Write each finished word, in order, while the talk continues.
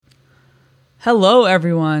Hello,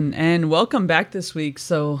 everyone, and welcome back this week.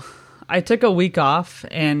 So I took a week off,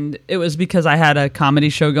 and it was because I had a comedy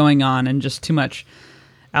show going on and just too much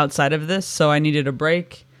outside of this, so I needed a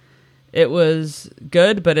break. It was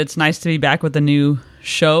good, but it's nice to be back with a new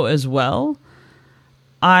show as well.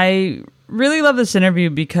 I really love this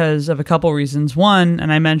interview because of a couple reasons. One,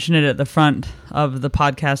 and I mentioned it at the front of the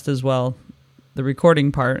podcast as well, the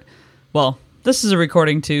recording part. Well, this is a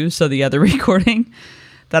recording too, so the other recording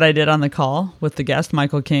that I did on the call with the guest,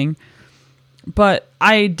 Michael King. But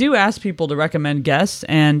I do ask people to recommend guests,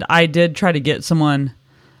 and I did try to get someone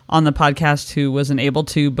on the podcast who wasn't able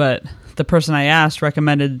to, but the person I asked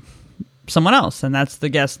recommended someone else, and that's the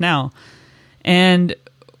guest now. And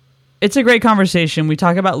it's a great conversation. We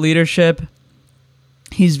talk about leadership.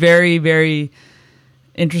 He's very, very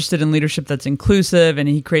interested in leadership that's inclusive, and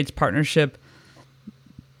he creates partnership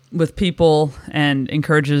with people and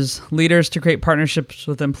encourages leaders to create partnerships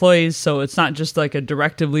with employees. So it's not just like a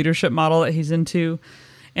directive leadership model that he's into.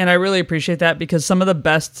 And I really appreciate that because some of the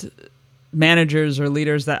best managers or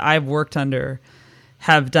leaders that I've worked under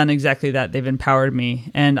have done exactly that. They've empowered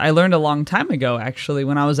me. And I learned a long time ago, actually,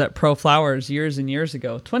 when I was at Pro Flowers years and years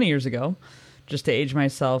ago, 20 years ago, just to age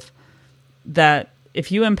myself, that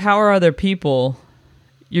if you empower other people,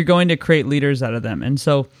 you're going to create leaders out of them. And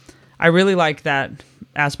so I really like that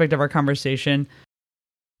aspect of our conversation.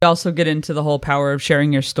 We also get into the whole power of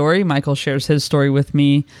sharing your story. Michael shares his story with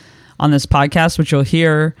me on this podcast, which you'll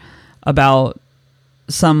hear about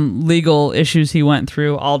some legal issues he went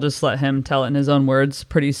through. I'll just let him tell it in his own words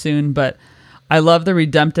pretty soon. But I love the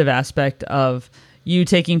redemptive aspect of you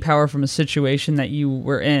taking power from a situation that you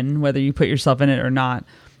were in, whether you put yourself in it or not,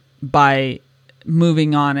 by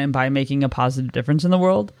moving on and by making a positive difference in the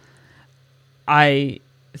world. I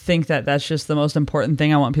think that that's just the most important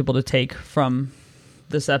thing I want people to take from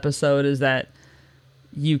this episode is that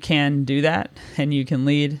you can do that and you can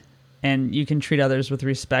lead and you can treat others with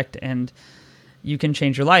respect and you can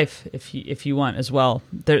change your life if you want as well.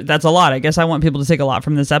 That's a lot. I guess I want people to take a lot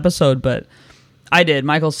from this episode, but I did.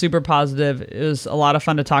 Michael's super positive. It was a lot of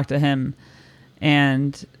fun to talk to him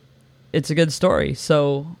and it's a good story.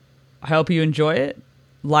 So I hope you enjoy it.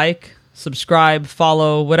 Like, subscribe,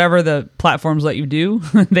 follow, whatever the platforms let you do.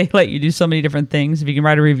 They let you do so many different things. If you can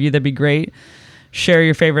write a review, that'd be great. Share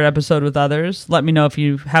your favorite episode with others. Let me know if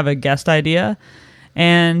you have a guest idea.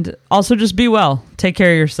 And also just be well. Take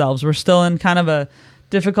care of yourselves. We're still in kind of a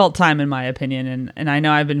difficult time, in my opinion. And I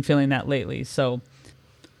know I've been feeling that lately. So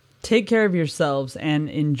take care of yourselves and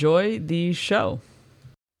enjoy the show.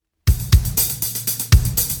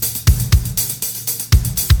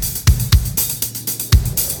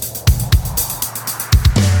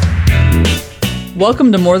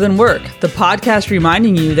 Welcome to More Than Work, the podcast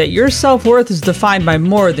reminding you that your self-worth is defined by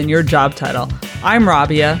more than your job title. I'm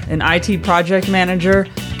Rabia, an IT project manager,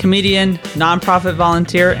 comedian, nonprofit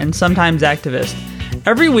volunteer, and sometimes activist.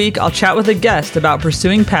 Every week, I'll chat with a guest about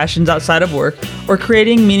pursuing passions outside of work or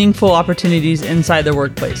creating meaningful opportunities inside the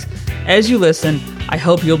workplace. As you listen, I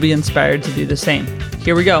hope you'll be inspired to do the same.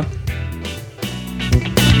 Here we go.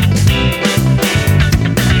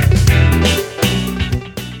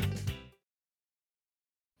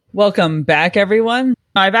 Welcome back, everyone.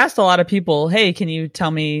 I've asked a lot of people, hey, can you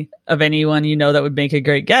tell me of anyone you know that would make a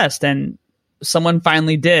great guest? And someone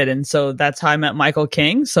finally did. And so that's how I met Michael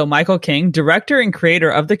King. So Michael King, director and creator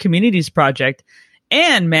of the Communities Project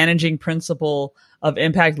and managing principal of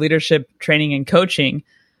Impact Leadership Training and Coaching,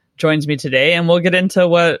 joins me today. And we'll get into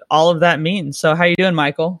what all of that means. So how are you doing,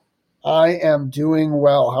 Michael? I am doing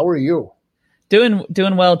well. How are you? Doing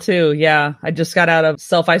well, too. Yeah, I just got out of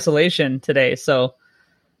self-isolation today. So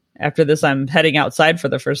after this, I'm heading outside for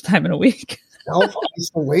the first time in a week.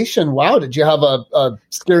 Self-isolation. Wow. Did you have a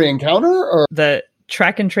scary encounter? Or the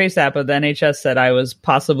track and trace app of the NHS said I was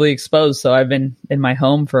possibly exposed. So I've been in my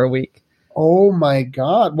home for a week. Oh, my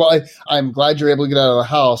God. Well, I'm glad you're able to get out of the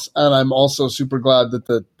house. And I'm also super glad that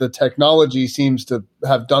the technology seems to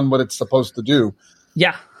have done what it's supposed to do.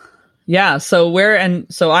 Yeah. Yeah. So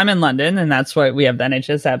I'm in London, and that's why we have the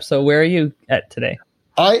NHS app. So where are you at today?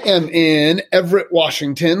 I am in Everett,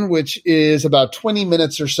 Washington, which is about 20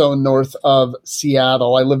 minutes or so north of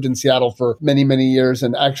Seattle. I lived in Seattle for many, many years.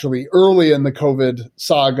 And actually early in the COVID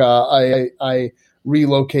saga, I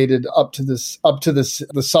relocated up to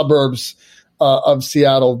the suburbs of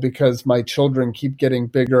Seattle because my children keep getting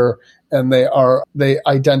bigger and they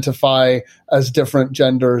identify as different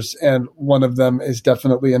genders. And one of them is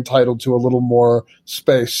definitely entitled to a little more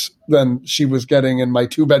space than she was getting in my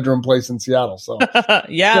 2-bedroom place in Seattle. So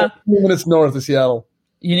yeah, 2 minutes north of Seattle.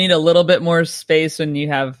 You need a little bit more space when you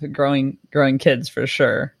have growing kids, for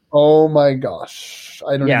sure. Oh my gosh.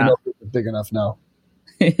 I don't even Yeah. know if it's big enough now.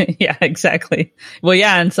 Yeah, exactly. Well,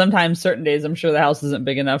 yeah, and sometimes certain days I'm sure the house isn't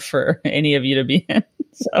big enough for any of you to be in.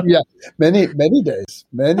 So. Yeah, many days.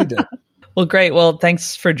 Well, great. Well,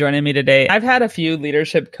 thanks for joining me today. I've had a few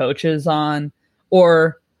leadership coaches on,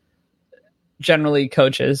 or generally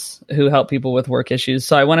coaches who help people with work issues.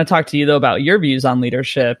 So I want to talk to you, though, about your views on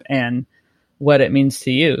leadership and what it means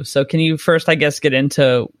to you. So can you first, I guess, get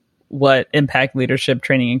into what Impact Leadership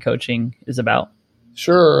Training and Coaching is about?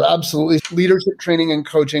 Sure, absolutely. Leadership training and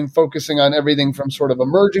coaching, focusing on everything from sort of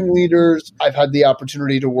emerging leaders. I've had the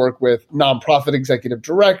opportunity to work with nonprofit executive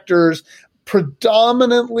directors,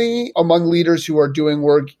 predominantly among leaders who are doing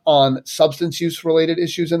work on substance use related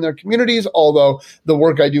issues in their communities, although the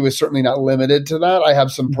work I do is certainly not limited to that. I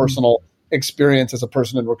have some personal experience as a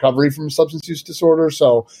person in recovery from substance use disorder.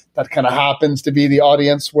 So that kind of happens to be the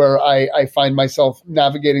audience where I find myself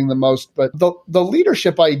navigating the most. But the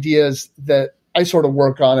leadership ideas that I sort of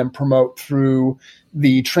work on and promote through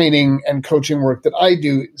the training and coaching work that I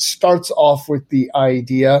do starts off with the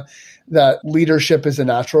idea that leadership is a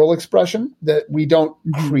natural expression, that we don't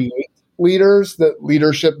create leaders, that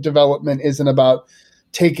leadership development isn't about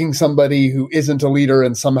taking somebody who isn't a leader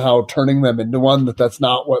and somehow turning them into one, that's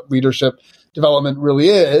not what leadership development really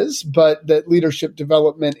is, but that leadership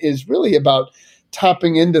development is really about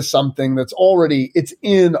tapping into something it's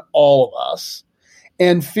in all of us,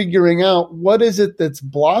 and figuring out what is it that's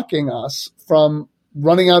blocking us from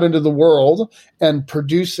running out into the world and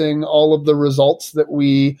producing all of the results that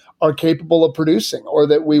we are capable of producing or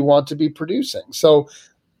that we want to be producing. So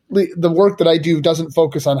the work that I do doesn't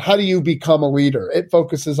focus on how do you become a leader. It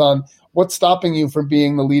focuses on what's stopping you from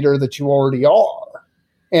being the leader that you already are.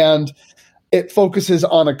 And it focuses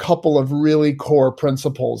on a couple of really core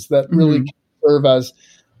principles that really serve as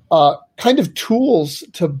kind of tools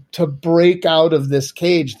to break out of this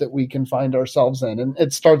cage that we can find ourselves in. And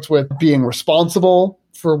it starts with being responsible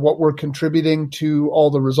for what we're contributing to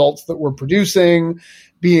all the results that we're producing,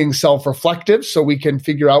 being self-reflective so we can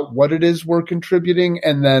figure out what it is we're contributing,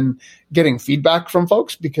 and then getting feedback from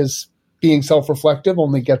folks, because being self-reflective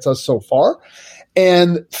only gets us so far.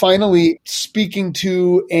 And finally, speaking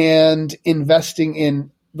to and investing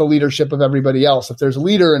in the leadership of everybody else. If there's a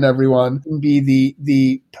leader in everyone, be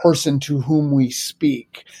the person to whom we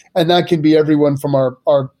speak. And that can be everyone from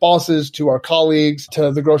our bosses to our colleagues to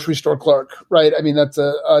the grocery store clerk, right? I mean, that's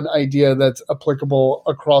an idea that's applicable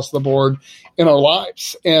across the board in our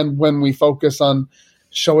lives. And when we focus on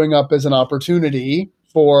showing up as an opportunity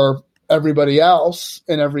for everybody else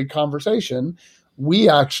in every conversation, we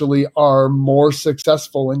actually are more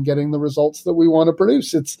successful in getting the results that we want to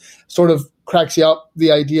produce. It's sort of cracks you up,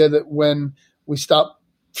 the idea that when we stop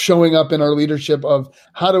showing up in our leadership of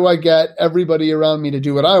how do I get everybody around me to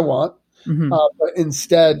do what I want, but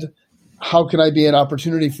instead, how can I be an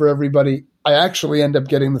opportunity for everybody? I actually end up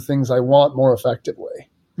getting the things I want more effectively.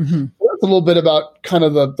 That's a little bit about kind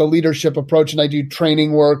of the leadership approach. And I do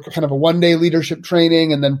training work, kind of a one-day leadership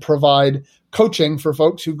training, and then provide coaching for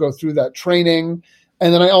folks who go through that training.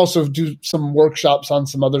 And then I also do some workshops on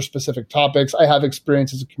some other specific topics. I have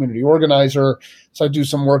experience as a community organizer, so I do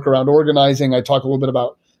some work around organizing. I talk a little bit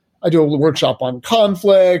about, I do a workshop on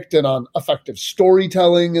conflict and on effective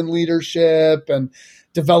storytelling and leadership and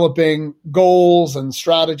developing goals and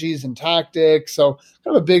strategies and tactics. So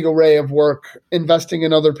kind of a big array of work investing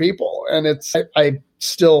in other people. And I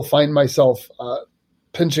still find myself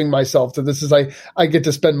pinching myself that this is, I get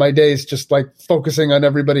to spend my days just like focusing on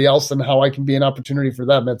everybody else and how I can be an opportunity for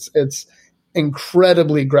them. It's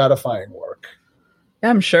incredibly gratifying work. Yeah,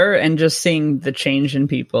 I'm sure. And just seeing the change in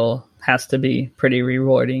people has to be pretty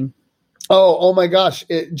rewarding. Oh my gosh.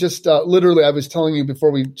 It just literally, I was telling you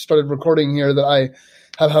before we started recording here that I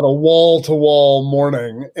have had a wall-to-wall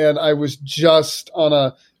morning, and I was just on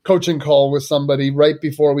a coaching call with somebody right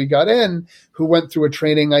before we got in who went through a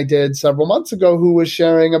training I did several months ago, who was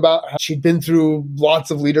sharing about how she'd been through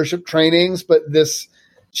lots of leadership trainings, but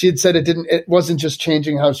she had said it wasn't just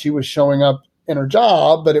changing how she was showing up in her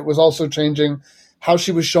job, but it was also changing how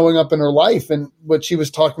she was showing up in her life. And what she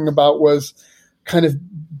was talking about was kind of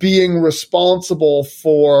being responsible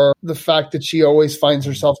for the fact that she always finds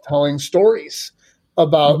herself telling stories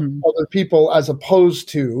about other people as opposed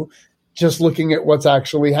to just looking at what's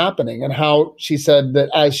actually happening, and how she said that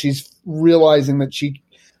as she's realizing that she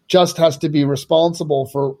just has to be responsible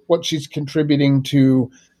for what she's contributing to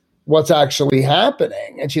what's actually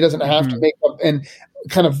happening, and she doesn't have to make up, and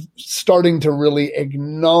kind of starting to really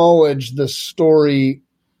acknowledge the story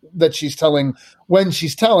that she's telling when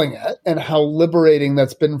she's telling it, and how liberating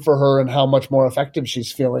that's been for her and how much more effective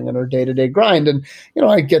she's feeling in her day-to-day grind. And,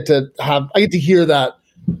 I get to hear that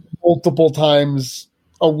multiple times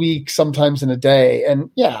a week, sometimes in a day.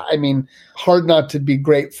 And yeah, I mean, hard not to be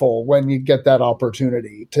grateful when you get that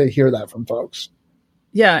opportunity to hear that from folks.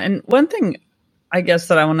 Yeah. And one thing I guess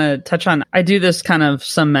that I want to touch on, I do this kind of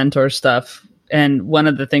some mentor stuff. And one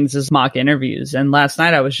of the things is mock interviews. And last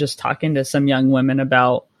night I was just talking to some young women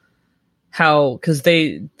about how, because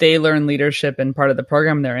they learn leadership in part of the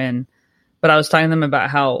program they're in, but I was talking to them about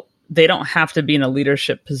how they don't have to be in a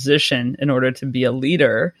leadership position in order to be a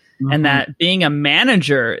leader, and that being a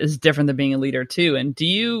manager is different than being a leader too. And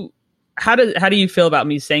how do you feel about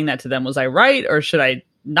me saying that to them? Was I right, or should I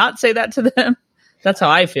not say that to them? That's how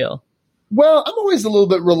I feel. Well, I'm always a little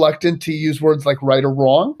bit reluctant to use words like right or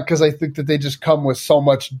wrong, because I think that they just come with so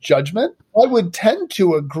much judgment. I would tend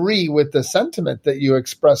to agree with the sentiment that you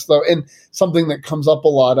expressed, though. And something that comes up a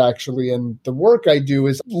lot actually in the work I do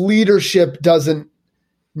is leadership doesn't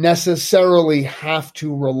necessarily have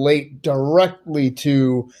to relate directly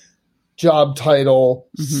to job title,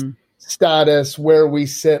 status, where we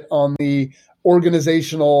sit on the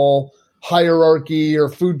organizational hierarchy or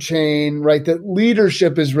food chain, right? That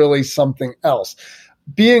leadership is really something else.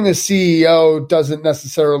 Being a CEO doesn't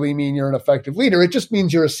necessarily mean you're an effective leader. It just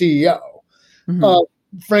means you're a CEO.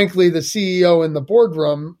 Frankly, the CEO in the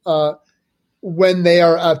boardroom, when they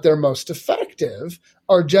are at their most effective,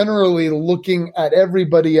 are generally looking at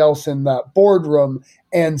everybody else in that boardroom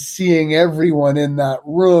and seeing everyone in that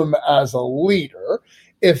room as a leader.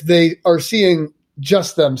 If they are seeing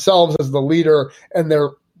just themselves as the leader and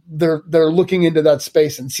they're looking into that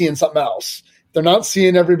space and seeing something else, they're not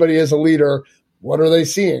seeing everybody as a leader. What are they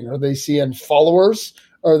seeing? Are they seeing followers?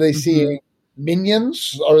 Are they seeing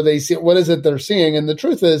minions? Are they seeing, what is it they're seeing? And the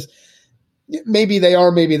truth is, maybe they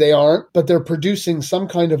are, maybe they aren't, but they're producing some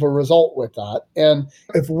kind of a result with that. And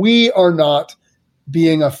if we are not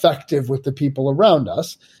being effective with the people around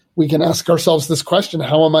us, we can ask ourselves this question: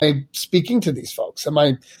 how am I speaking to these folks? Am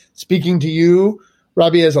I speaking to you,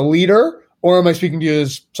 Robbie, as a leader, or am I speaking to you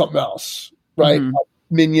as something else, right? A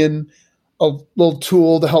minion, a little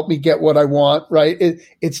tool to help me get what I want, right?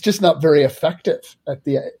 It's just not very effective at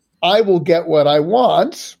the end. I will get what I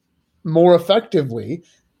want more effectively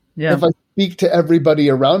if I speak to everybody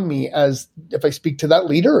around me as if I speak to that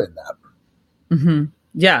leader in them.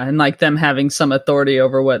 Yeah, and like them having some authority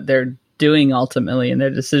over what they're doing ultimately and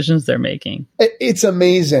their decisions they're making. It's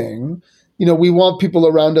amazing. You know, we want people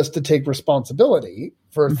around us to take responsibility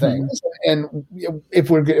for things. And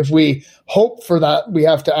if we hope for that, we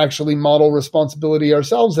have to actually model responsibility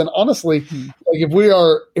ourselves. And honestly, like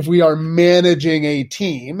if we are managing a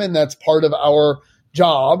team, and that's part of our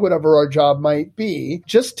job, whatever our job might be,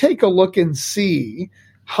 just take a look and see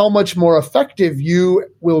how much more effective you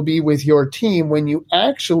will be with your team when you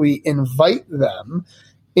actually invite them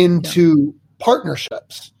into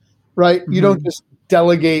partnerships, right? You don't just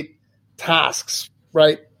delegate tasks,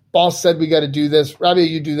 right? Boss said we got to do this. Rabia,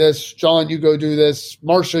 you do this. John, you go do this.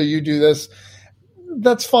 Marcia, you do this.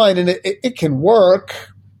 That's fine. And it can work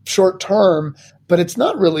short term, but it's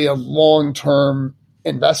not really a long-term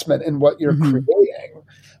investment in what you're creating.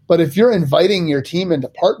 But if you're inviting your team into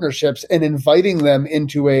partnerships and inviting them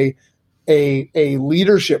into a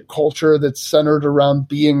leadership culture that's centered around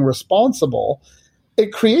being responsible,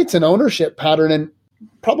 it creates an ownership pattern. And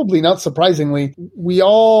probably not surprisingly, we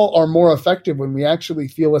all are more effective when we actually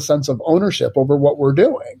feel a sense of ownership over what we're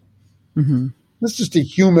doing. It's just a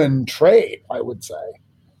human trait, I would say.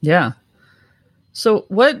 Yeah. So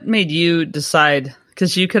what made you decide,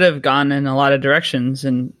 because you could have gone in a lot of directions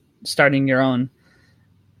in starting your own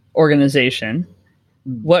organization.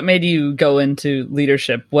 What made you go into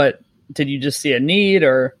leadership? What did you just see a need,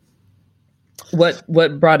 or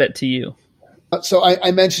what brought it to you? So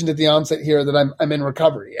I mentioned at the onset here that I'm in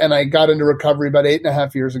recovery, and I got into recovery about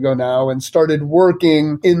 8.5 years ago now, and started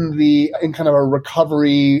working in kind of a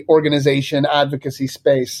recovery organization advocacy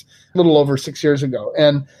space a little over 6 years ago.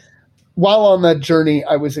 And while on that journey,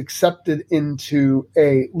 I was accepted into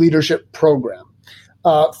a leadership program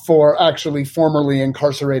for actually formerly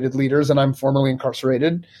incarcerated leaders, and I'm formerly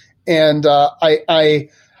incarcerated. And I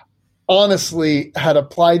honestly had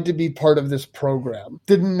applied to be part of this program.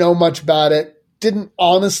 Didn't know much about it. Didn't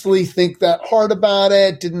honestly think that hard about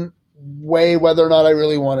it. Didn't weigh whether or not I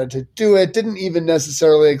really wanted to do it. Didn't even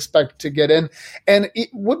necessarily expect to get in. And it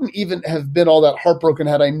wouldn't even have been all that heartbroken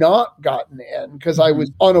had I not gotten in, because I was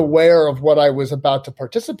unaware of what I was about to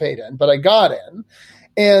participate in. But I got in.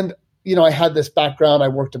 And you know, I had this background. I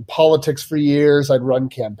worked in politics for years. I'd run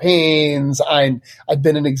campaigns. I'd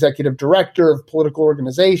been an executive director of political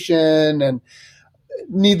organization. And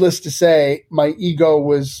needless to say, my ego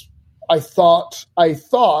was, I thought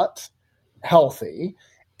healthy.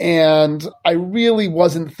 And I really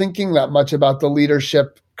wasn't thinking that much about the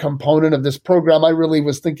leadership component of this program. I really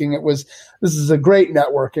was thinking this is a great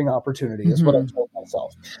networking opportunity, is what I told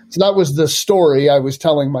myself. So that was the story I was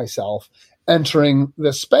telling myself entering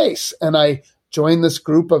this space. And I joined this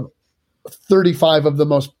group of 35 of the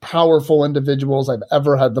most powerful individuals I've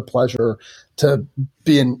ever had the pleasure to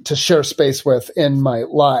share space with in my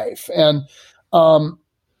life. And I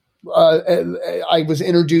was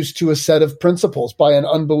introduced to a set of principles by an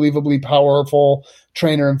unbelievably powerful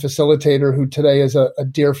trainer and facilitator who today is a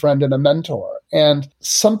dear friend and a mentor. And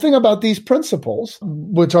something about these principles,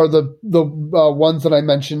 which are the ones that I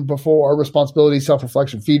mentioned before, responsibility,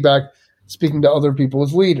 self-reflection, feedback, speaking to other people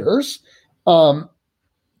as leaders,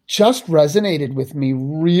 just resonated with me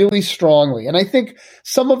really strongly. And I think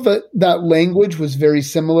some of that language was very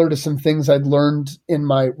similar to some things I'd learned in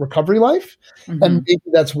my recovery life. Mm-hmm. And maybe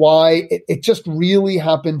that's why it just really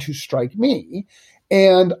happened to strike me.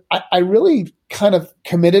 And I really kind of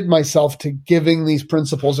committed myself to giving these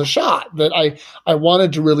principles a shot, that I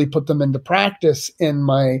wanted to really put them into practice in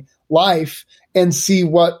my life and see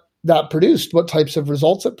what that produced, what types of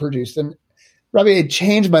results it produced. And Robbie, it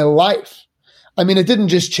changed my life. I mean, it didn't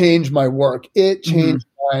just change my work, it changed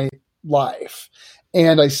my life.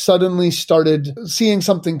 And I suddenly started seeing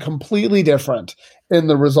something completely different in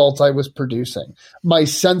the results I was producing. My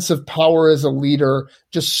sense of power as a leader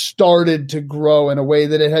just started to grow in a way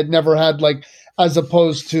that it had never had, like, as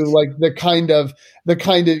opposed to like the kind of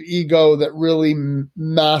ego that really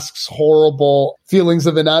masks horrible feelings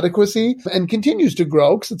of inadequacy and continues to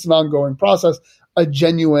grow because it's an ongoing process, a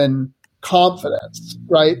genuine confidence,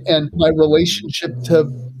 right? And my relationship to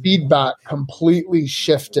feedback completely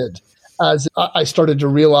shifted as I started to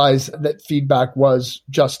realize that feedback was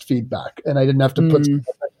just feedback and I didn't have to put some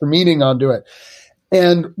extra meaning onto it.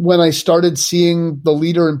 And when I started seeing the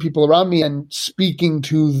leader and people around me and speaking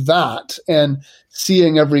to that and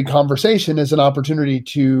seeing every conversation as an opportunity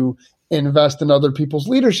to invest in other people's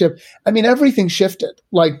leadership, I mean, everything shifted.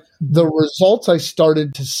 Like the results I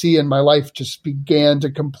started to see in my life just began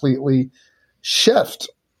to completely shift.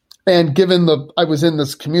 And given I was in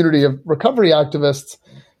this community of recovery activists,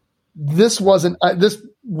 this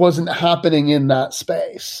wasn't happening in that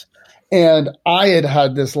space. And I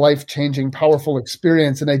had this life-changing, powerful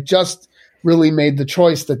experience. And I just really made the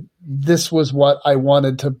choice that this was what I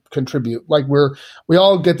wanted to contribute. Like we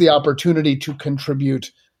all get the opportunity to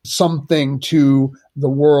contribute something to the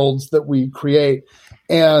worlds that we create.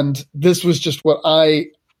 And this was just what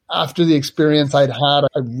after the experience I'd had,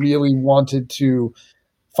 I really wanted to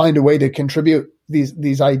find a way to contribute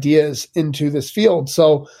these ideas into this field.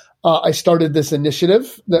 So I started this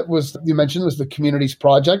initiative you mentioned was the Communities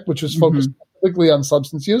Project, which was focused specifically on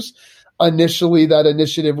substance use. Initially, that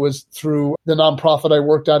initiative was through the nonprofit I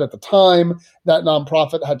worked at the time. That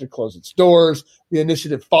nonprofit had to close its doors. The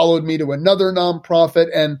initiative followed me to another nonprofit.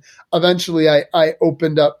 And eventually I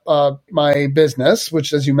opened up my business,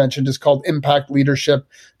 which, as you mentioned, is called Impact Leadership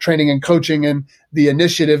Training and Coaching. And the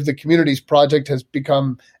initiative, the Communities Project, has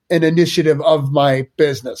become an initiative of my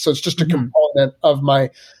business. So it's just a component of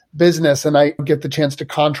my business. And I get the chance to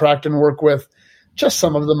contract and work with just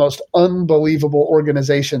some of the most unbelievable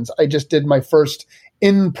organizations. I just did my first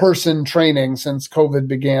in-person training since COVID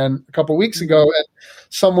began a couple of weeks ago. And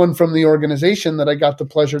someone from the organization that I got the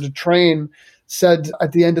pleasure to train said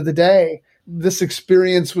at the end of the day, this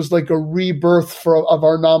experience was like a rebirth of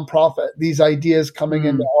our nonprofit. These ideas coming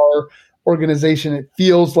into our organization, it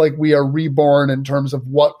feels like we are reborn in terms of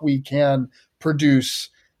what we can produce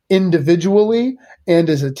individually and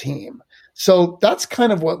as a team. So that's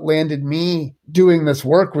kind of what landed me doing this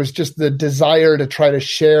work, was just the desire to try to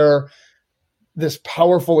share this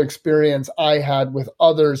powerful experience I had with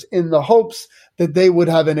others in the hopes that they would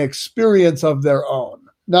have an experience of their own,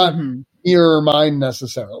 not mirror mine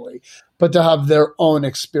necessarily, but to have their own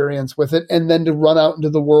experience with it and then to run out into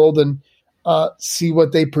the world and see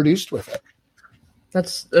what they produced with it.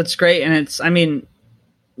 That's great. And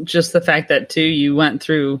just the fact that too, you went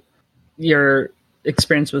through your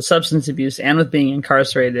experience with substance abuse and with being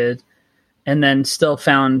incarcerated and then still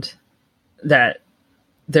found that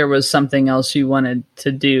there was something else you wanted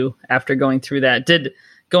to do after going through that. Did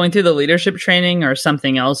going through the leadership training or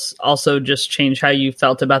something else also just change how you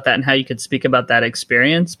felt about that and how you could speak about that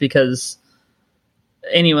experience? Because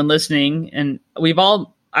anyone listening, and we've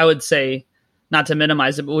all, I would say, not to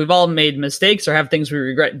minimize it, but we've all made mistakes or have things we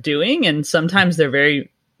regret doing. And sometimes they're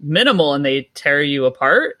very minimal and they tear you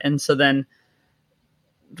apart. And so then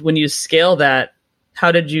when you scale that, how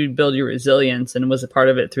did you build your resilience? And was it part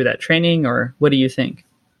of it through that training, or what do you think?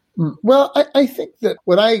 Well, I think that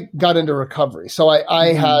when I got into recovery, so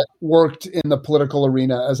I had worked in the political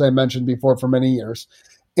arena, as I mentioned before, for many years.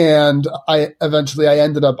 And I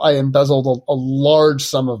embezzled a large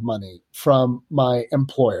sum of money from my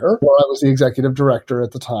employer, where I was the executive director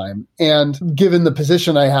at the time. And given the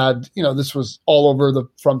position I had, this was all over the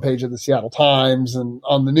front page of the Seattle Times and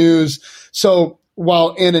on the news. So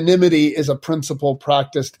while anonymity is a principle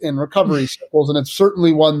practiced in recovery circles, and it's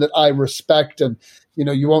certainly one that I respect, and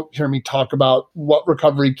you won't hear me talk about what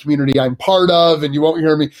recovery community I'm part of, and you won't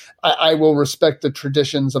hear me. I will respect the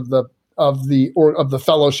traditions of the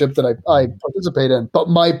fellowship that I participate in. But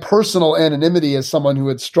my personal anonymity as someone who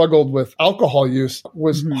had struggled with alcohol use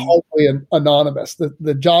was hardly anonymous.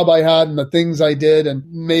 The job I had and the things I did and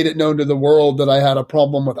made it known to the world that I had a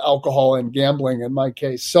problem with alcohol and gambling in my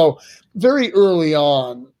case. So very early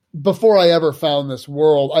on, before I ever found this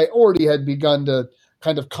world, I already had begun to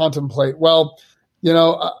kind of contemplate,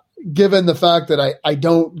 given the fact that I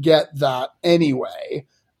don't get that anyway,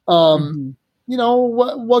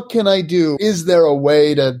 what can I do? Is there a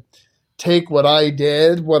way to take what I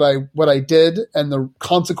did, what I did and the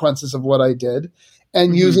consequences of what I did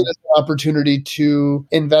and use it as an opportunity to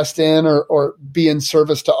invest in or be in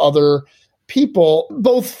service to other people,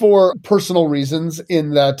 both for personal reasons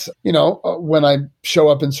in that, when I show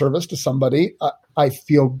up in service to somebody, I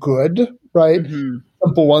feel good, right?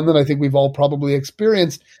 Simple one that I think we've all probably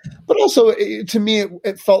experienced, but also to me,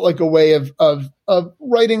 it felt like a way of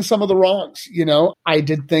righting some of the wrongs. I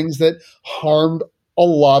did things that harmed a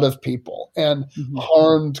lot of people and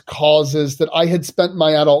harmed causes that I had spent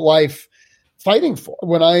my adult life fighting for.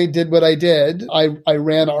 When I did what I did, I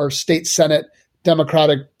ran our state Senate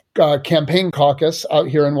Democratic campaign caucus out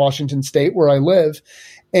here in Washington State where I live.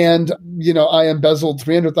 And, I embezzled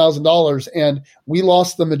 $300,000 and we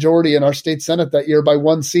lost the majority in our state Senate that year by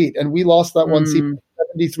one seat. And we lost that one seat by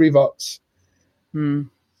 73 votes.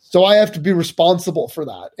 So I have to be responsible for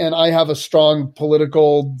that. And I have a strong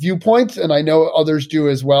political viewpoint and I know others do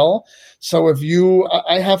as well. So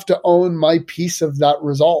I have to own my piece of that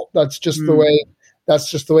result. That's just the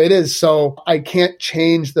way it is. So I can't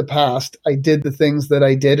change the past. I did the things that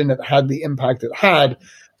I did and it had the impact it had.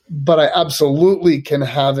 But I absolutely can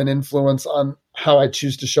have an influence on how I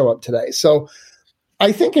choose to show up today. So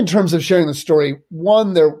I think in terms of sharing the story,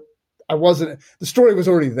 the story was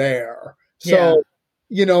already there. So,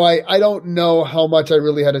 I don't know how much I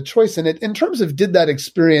really had a choice in it. In terms of did that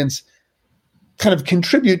experience kind of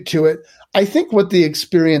contribute to it, I think what the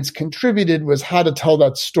experience contributed was how to tell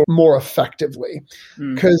that story more effectively.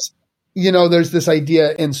 Because there's this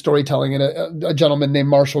idea in storytelling, and a gentleman named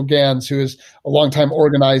Marshall Gans, who is a longtime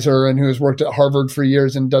organizer and who has worked at Harvard for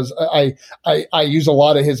years and I use a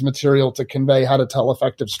lot of his material to convey how to tell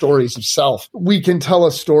effective stories of self. We can tell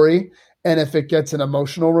a story, and if it gets an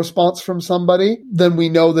emotional response from somebody, then we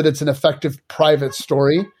know that it's an effective private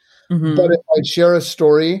story. But if I share a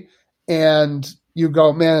story and you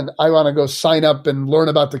go, man, I want to go sign up and learn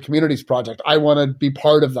about the Communities Project. I want to be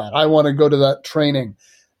part of that. I want to go to that training.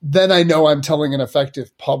 Then I know I'm telling an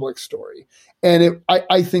effective public story. And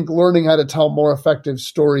I think learning how to tell more effective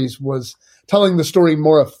stories was telling the story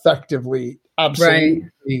more effectively.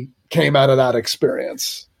 Absolutely came out of that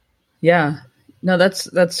experience. Yeah, no,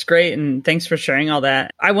 that's great. And thanks for sharing all that.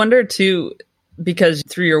 I wonder too, because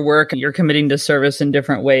through your work, you're committing to service in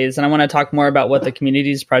different ways. And I want to talk more about what the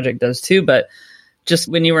Communities Project does too. But just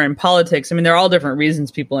when you were in politics, there are all different reasons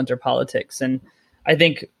people enter politics. And I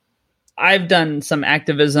think I've done some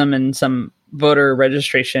activism and some voter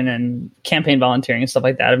registration and campaign volunteering and stuff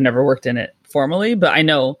like that. I've never worked in it formally, but I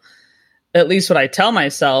know at least what I tell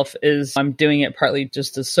myself is I'm doing it partly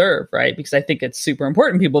just to serve, right? Because I think it's super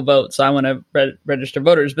important people vote. So I want to register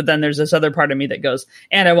voters. But then there's this other part of me that goes,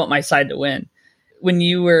 and I want my side to win. When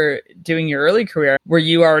you were doing your early career, were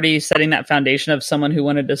you already setting that foundation of someone who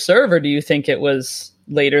wanted to serve, or do you think it was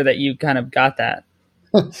later that you kind of got that?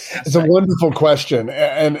 It's a wonderful question.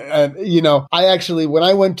 And I actually, when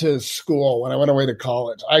I went to school, when I went away to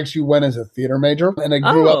college, I actually went as a theater major and I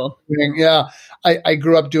grew up I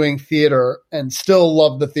grew up doing theater and still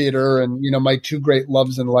love the theater. And, my two great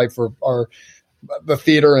loves in life are the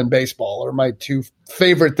theater and baseball are my two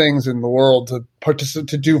favorite things in the world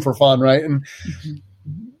to do for fun. Right. And,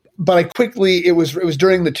 but it was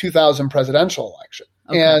during the 2000 presidential election.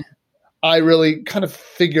 Okay. And I really kind of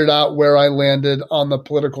figured out where I landed on the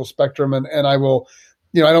political spectrum. And I will,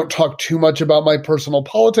 I don't talk too much about my personal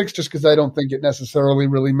politics just because I don't think it necessarily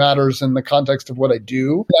really matters in the context of what I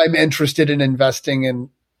do. I'm interested in investing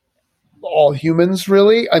in all humans,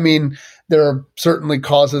 really. There are certainly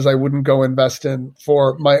causes I wouldn't go invest in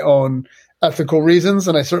for my own ethical reasons,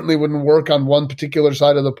 and I certainly wouldn't work on one particular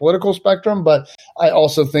side of the political spectrum, but I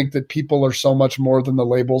also think that people are so much more than the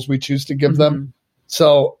labels we choose to give them.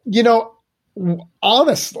 So,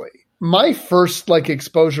 honestly, my first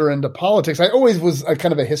exposure into politics, I always was a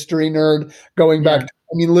kind of a history nerd going back to,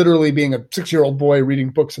 literally being a 6-year-old boy reading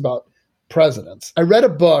books about presidents. I read a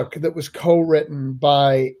book that was co-written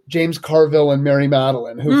by James Carville and Mary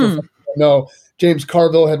Matalin, who, for folks who don't know, James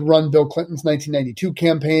Carville had run Bill Clinton's 1992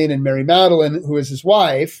 campaign, and Mary Matalin, who is his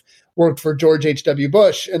wife, worked for George H.W.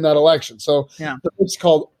 Bush in that election. So the book's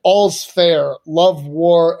called All's Fair, Love,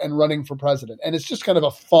 War, and Running for President. And it's just kind of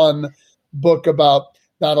a fun book about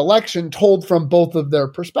that election told from both of their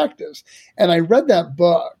perspectives. And I read that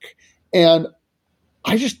book, and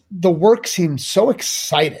the work seemed so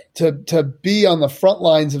exciting to be on the front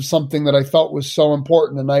lines of something that I felt was so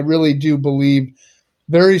important. And I really do believe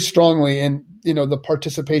very strongly in, the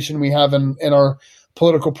participation we have in our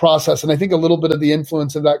political process. And I think a little bit of the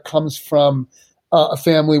influence of that comes from a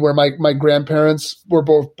family where my grandparents were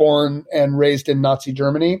both born and raised in Nazi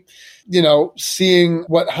Germany. Seeing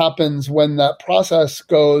what happens when that process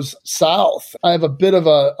goes south. I have a bit of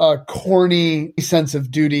a corny sense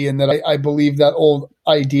of duty in that I believe that old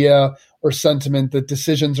idea or sentiment that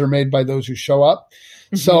decisions are made by those who show up.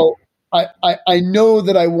 So I know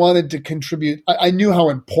that I wanted to contribute. I knew how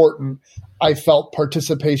important I felt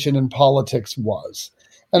participation in politics was.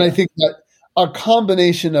 And I think that a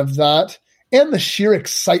combination of that and the sheer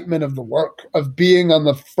excitement of the work, of being on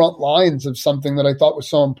the front lines of something that I thought was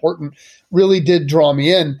so important, really did draw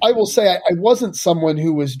me in. I will say I wasn't someone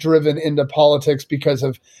who was driven into politics because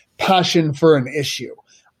of passion for an issue.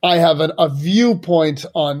 I have a viewpoint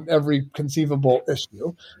on every conceivable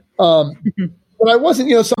issue. But I wasn't,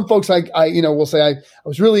 some folks will say I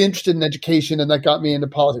was really interested in education and that got me into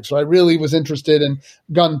politics, or I really was interested in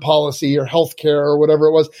gun policy or healthcare or whatever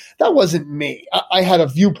it was. That wasn't me. I had a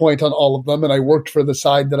viewpoint on all of them, and I worked for the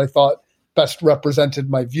side that I thought best represented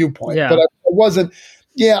my viewpoint. But I wasn't.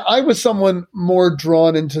 I was someone more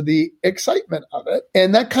drawn into the excitement of it,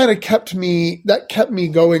 and that kind of kept me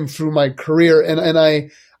going through my career. And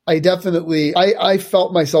I definitely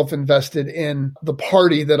felt myself invested in the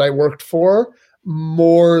party that I worked for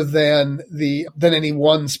more than any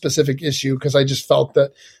one specific issue, because I just felt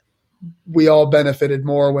that we all benefited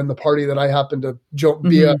more when the party that I happened to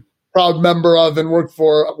be a proud member of and work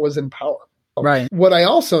for was in power. Right. What I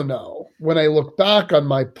also know when I look back on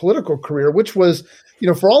my political career, which was,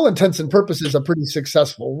 for all intents and purposes, a pretty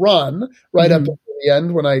successful run right up to the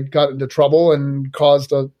end when I got into trouble and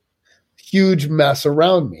caused a huge mess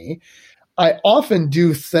around me, I often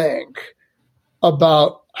do think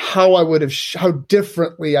about how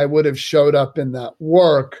differently I would have showed up in that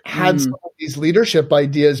work had some of these leadership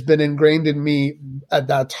ideas been ingrained in me at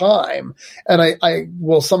that time. And I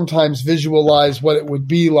will sometimes visualize what it would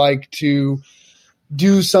be like to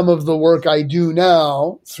do some of the work I do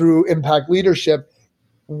now through impact leadership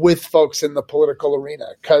with folks in the political arena.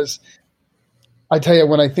 Because I tell you,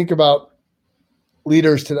 when I think about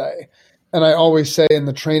leaders today, and I always say in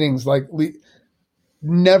the trainings,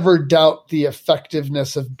 never doubt the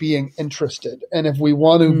effectiveness of being interested. And if we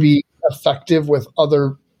want to be effective with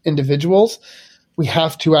other individuals, we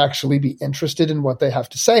have to actually be interested in what they have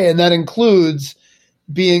to say. And that includes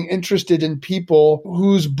being interested in people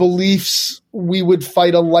whose beliefs we would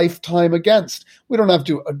fight a lifetime against. We don't have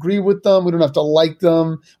to agree with them. We don't have to like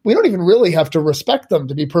them. We don't even really have to respect them,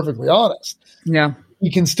 to be perfectly honest. Yeah. We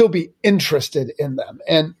can still be interested in them.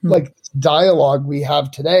 And this dialogue we have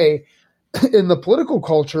today in the political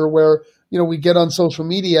culture where, we get on social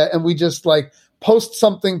media and we just post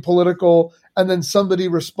something political and then somebody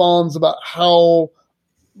responds about how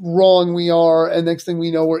wrong we are. And next thing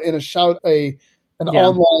we know, we're in an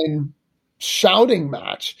online shouting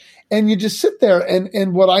match. And you just sit there.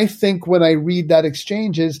 And what I think when I read that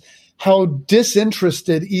exchange is how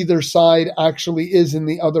disinterested either side actually is in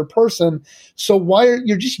the other person. So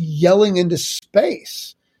you're just yelling into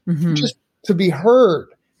space just to be heard.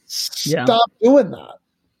 Stop doing that.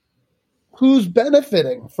 Who's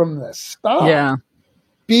benefiting from this? Stop. Yeah.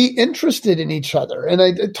 Be interested in each other. And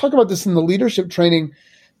I talk about this in the leadership training.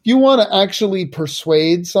 If you want to actually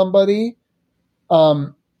persuade somebody,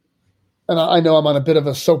 and I know I'm on a bit of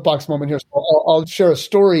a soapbox moment here, so I'll share a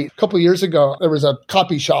story. A couple of years ago, there was a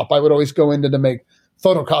copy shop I would always go into to make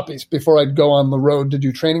photocopies before I'd go on the road to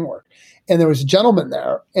do training work. And there was a gentleman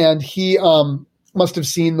there, and he must have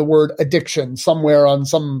seen the word addiction somewhere on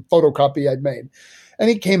some photocopy I'd made. And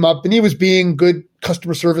he came up and he was being good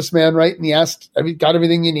customer service man, right? And he asked, have you got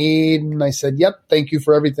everything you need? And I said, yep, thank you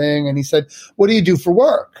for everything. And he said, what do you do for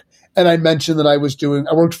work? And I mentioned that I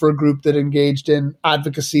worked for a group that engaged in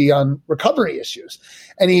advocacy on recovery issues.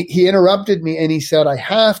 And he interrupted me and he said, I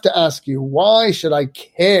have to ask you, why should I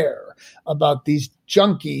care about these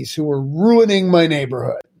junkies who are ruining my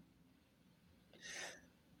neighborhood?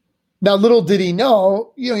 Now, little did he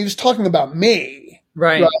know, he was talking about me.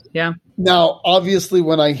 Right. Yeah. Now, obviously,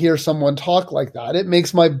 when I hear someone talk like that, it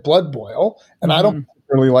makes my blood boil. And I don't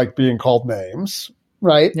really like being called names.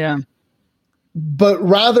 Right. Yeah. But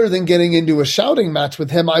rather than getting into a shouting match with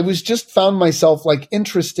him, I was just found myself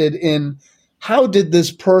interested in how did this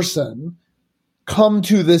person come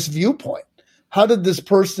to this viewpoint? How did this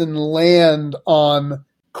person land on,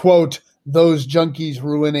 quote, those junkies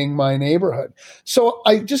ruining my neighborhood? So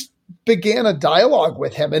I just began a dialogue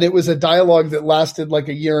with him. And it was a dialogue that lasted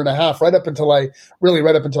a year and a half, right up until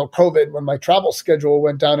COVID, when my travel schedule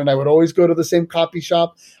went down and I would always go to the same coffee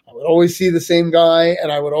shop. I would always see the same guy and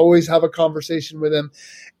I would always have a conversation with him.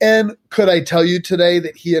 And could I tell you today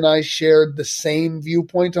that he and I shared the same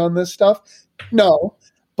viewpoint on this stuff? No,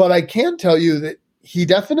 but I can tell you that he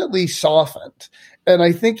definitely softened. And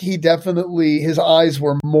I think his eyes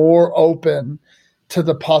were more open to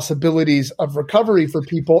the possibilities of recovery for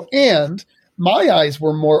people. And my eyes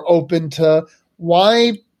were more open to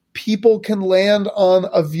why people can land on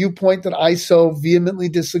a viewpoint that I so vehemently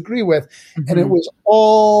disagree with. Mm-hmm. And it was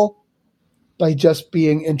all by just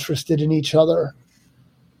being interested in each other.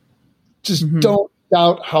 Just don't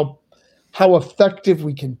doubt how effective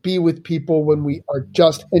we can be with people when we are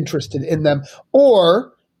just interested in them.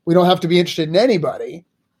 Or we don't have to be interested in anybody,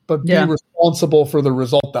 but be responsible for the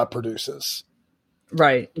result that produces.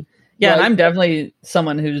 Right. Yeah. Right. And I'm definitely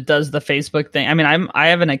someone who does the Facebook thing. I mean, I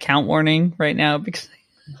have an account warning right now because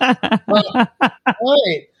right.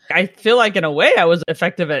 I feel like in a way I was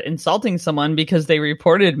effective at insulting someone because they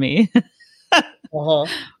reported me.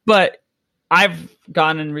 But I've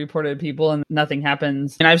gone and reported people and nothing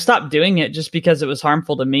happens. And I've stopped doing it just because it was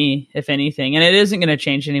harmful to me, if anything. And it isn't going to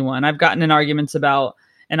change anyone. I've gotten in arguments about,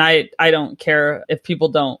 and I don't care if people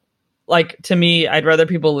don't. To me, I'd rather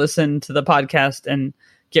people listen to the podcast and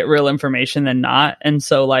get real information than not. And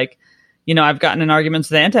so I've gotten in arguments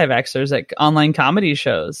with anti-vaxxers at online comedy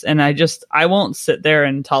shows. And I won't sit there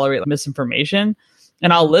and tolerate misinformation.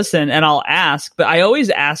 And I'll listen and I'll ask, but I always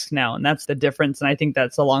ask now. And that's the difference. And I think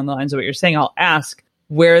that's along the lines of what you're saying. I'll ask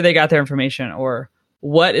where they got their information or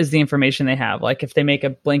what is the information they have. If they make a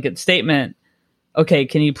blanket statement, okay,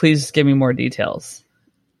 can you please give me more details?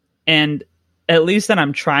 And at least then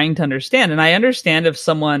I'm trying to understand. And I understand if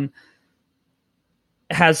someone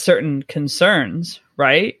has certain concerns,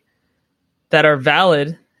 right, that are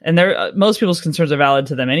valid. And most people's concerns are valid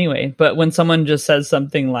to them anyway. But when someone just says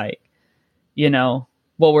something like,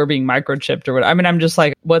 well, we're being microchipped or whatever. I mean, I'm just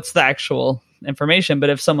what's the actual information?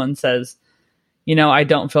 But if someone says, I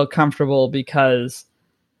don't feel comfortable because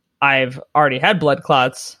I've already had blood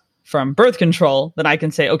clots from birth control, then I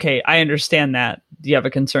can say, okay, I understand that. Do you have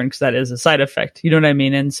a concern? Because that is a side effect. You know what I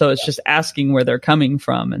mean? And so it's just asking where they're coming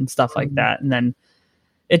from and stuff like that. And then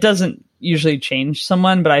it doesn't usually change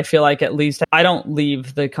someone, but I feel like at least I don't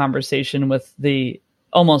leave the conversation with the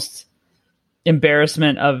almost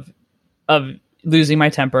embarrassment of losing my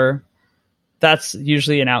temper. That's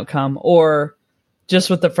usually an outcome. Or just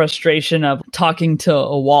with the frustration of talking to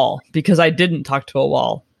a wall, because I didn't talk to a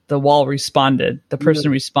wall. The wall responded, the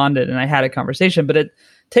person responded, and I had a conversation. But it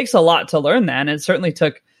takes a lot to learn that. And it certainly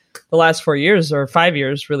took the last 4 years or 5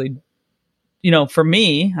 years, really, for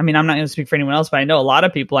me. I mean, I'm not going to speak for anyone else, but I know a lot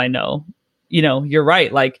of people I know, you're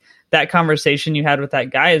right. That conversation you had with that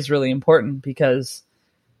guy is really important because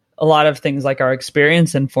a lot of things our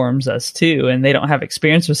experience informs us too. And they don't have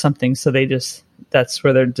experience with something. So that's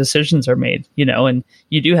where their decisions are made, and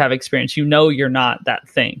you do have experience, you're not that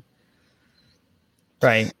thing.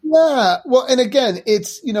 Right. Yeah. Well, and again,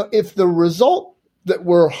 it's, if the result that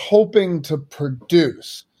we're hoping to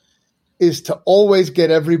produce is to always get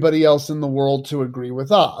everybody else in the world to agree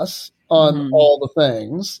with us on all the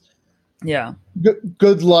things. Yeah.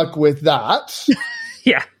 Good luck with that.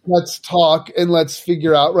 Yeah. Let's talk and let's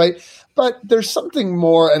figure out. Right. But there's something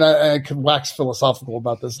more, and I could wax philosophical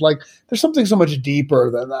about this. There's something so much deeper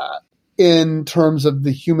than that in terms of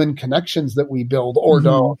the human connections that we build or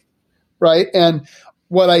don't. Right. And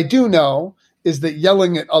what I do know is that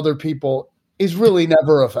yelling at other people is really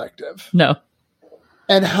never effective. No.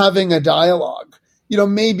 And having a dialogue,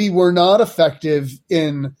 maybe we're not effective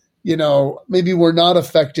in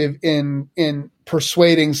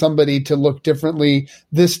persuading somebody to look differently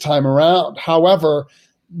this time around. However,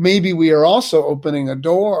 maybe we are also opening a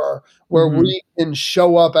door where we can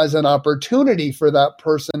show up as an opportunity for that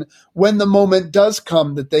person when the moment does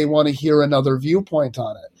come that they want to hear another viewpoint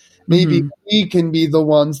on it. Maybe we can be the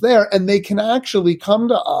ones there, and they can actually come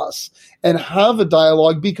to us and have a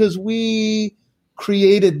dialogue because we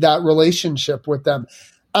created that relationship with them.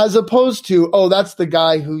 As opposed to, oh, that's the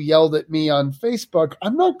guy who yelled at me on Facebook.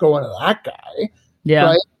 I'm not going to that guy. Yeah.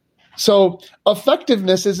 Right. So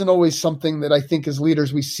effectiveness isn't always something that I think as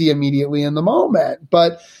leaders we see immediately in the moment.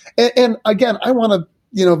 But, and again, I want to,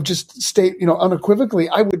 just state, unequivocally,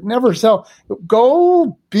 I would never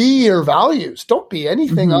go be your values. Don't be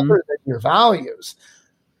anything other than your values.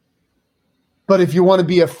 But if you want to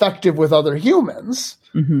be effective with other humans,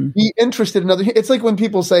 be interested in it's like when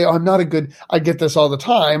people say, oh, I get this all the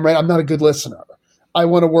time, right? I'm not a good listener. I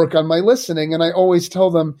want to work on my listening. And I always tell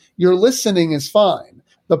them, your listening is fine.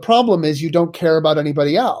 The problem is you don't care about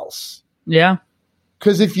anybody else. Yeah.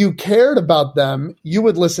 Because if you cared about them, you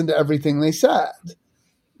would listen to everything they said.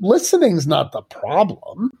 Listening's not the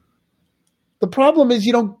problem. The problem is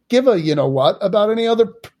you don't give a about any other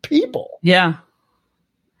people. Yeah.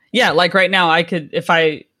 Yeah. Like right now, I could,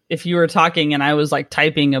 if you were talking and I was like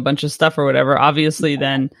typing a bunch of stuff or whatever, obviously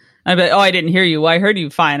then I'd be like, oh, I didn't hear you. Well, I heard you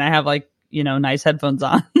fine. I have nice headphones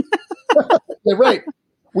on. Yeah, right.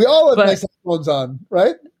 We all have nice headphones on,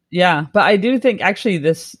 right? Yeah. But I do think actually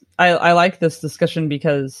I like this discussion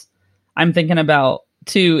because I'm thinking about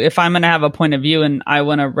too, if I'm going to have a point of view and I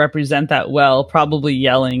want to represent that well, probably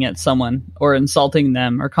yelling at someone or insulting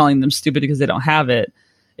them or calling them stupid because they don't have it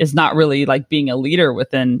is not really like being a leader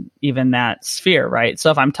within even that sphere, right? So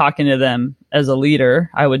if I'm talking to them as a leader,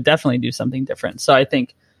 I would definitely do something different. So I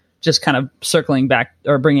think just kind of circling back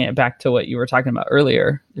or bringing it back to what you were talking about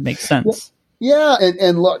earlier, it makes sense. Yeah.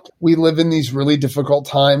 And look, we live in these really difficult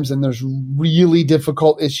times and there's really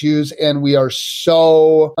difficult issues. And we are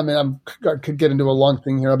I could get into a long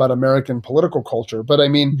thing here about American political culture, but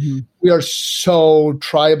we are so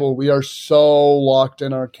tribal. We are so locked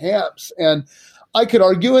in our camps. And I could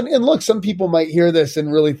argue, and look, some people might hear this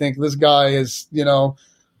and really think this guy is,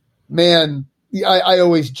 man, I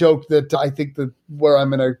always joke that I think that where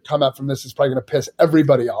I'm going to come out from this is probably going to piss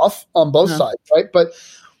everybody off on both sides, right? But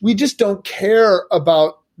we just don't care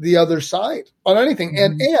about the other side on anything.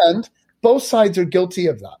 And both sides are guilty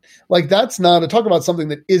of that. Like that's not talk about something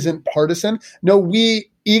that isn't partisan. No, we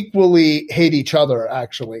equally hate each other,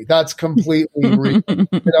 actually. That's completely real,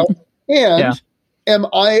 And am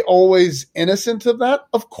I always innocent of that?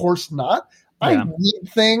 Of course not. I read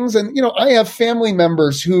things and, I have family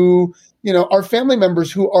members who,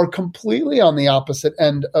 are completely on the opposite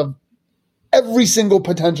end of every single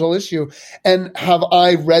potential issue. And have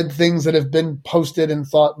I read things that have been posted and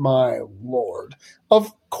thought, my Lord,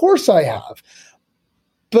 of course I have.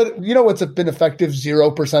 But what's been effective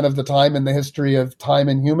 0% of the time in the history of time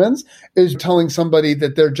in humans is telling somebody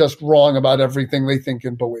that they're just wrong about everything they think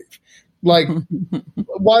and believe. Like,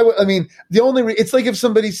 why would, it's like if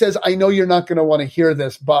somebody says, I know you're not going to want to hear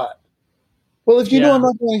this, but, well, if you know I'm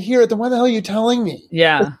not going to hear it, then why the hell are you telling me?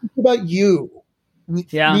 Yeah. It's about you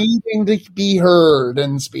needing to be heard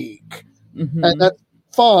and speak. And that's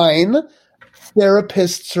fine.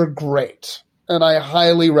 Therapists are great, and I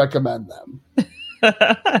highly recommend them.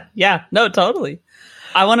 Yeah, no, totally.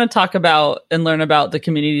 I want to talk about and learn about the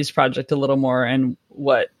Communities Project a little more and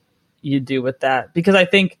what you do with that, because I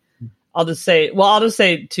think I'll just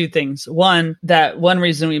say two things. One, that one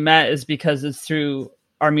reason we met is because it's through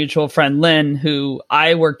our mutual friend, Lynn, who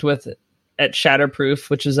I worked with at Shatterproof,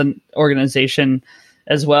 which is an organization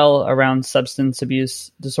as well around substance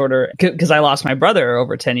abuse disorder, because I lost my brother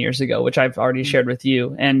over 10 years ago, which I've already shared with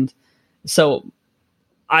you. And so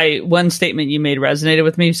one statement you made resonated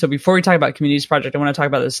with me. So before we talk about Communities Project, I want to talk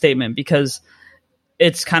about this statement because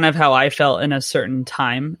it's kind of how I felt in a certain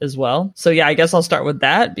time as well. So yeah, I guess I'll start with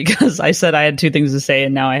that because I said I had two things to say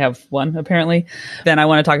and now I have one apparently. Then I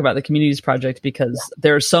want to talk about the Communities Project because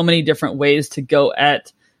there are so many different ways to go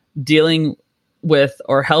at dealing with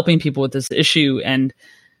or helping people with this issue. And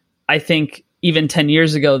I think even 10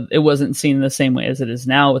 years ago, it wasn't seen in the same way as it is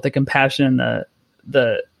now with the compassion and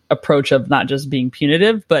the approach of not just being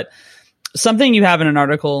punitive, but something you have in an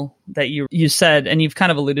article that you said, and you've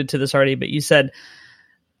kind of alluded to this already, but you said,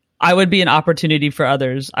 I would be an opportunity for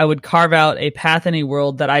others. I would carve out a path in a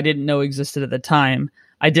world that I didn't know existed at the time.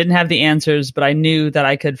 I didn't have the answers, but I knew that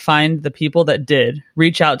I could find the people that did,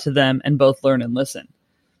 reach out to them, and both learn and listen.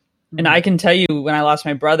 Mm-hmm. And I can tell you, when I lost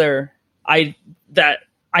my brother, I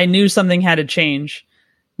knew something had to change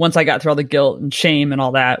once I got through all the guilt and shame and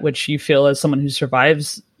all that, which you feel as someone who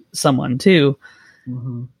survives someone too.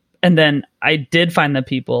 Mm-hmm. And then I did find the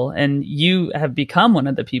people, and you have become one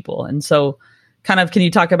of the people. And so kind of, can you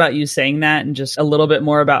talk about you saying that and just a little bit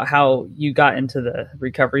more about how you got into the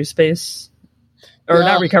recovery space? Or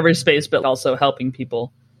not recovery space, but also helping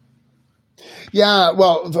people? Yeah,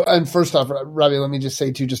 well, and first off, Ravi, let me just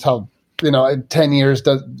say too, just how 10 years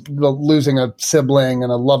losing a sibling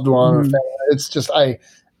and a loved one or family. It's just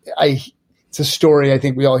it's a story I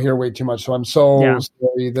think we all hear way too much. So I'm so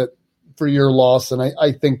sorry that for your loss, and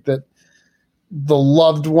I think that the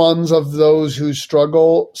loved ones of those who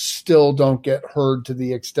struggle still don't get heard to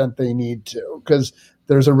the extent they need to, because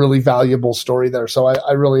there's a really valuable story there. So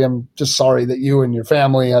I really am just sorry that you and your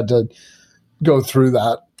family had to go through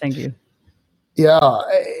that. Thank you. Yeah.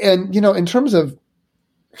 And, in terms of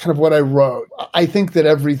kind of what I wrote, I think that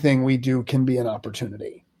everything we do can be an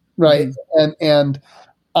opportunity. Right. Mm-hmm. And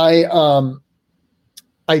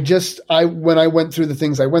when I went through the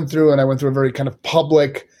things I went through, and I went through a very kind of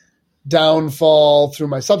public downfall through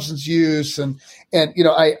my substance use. And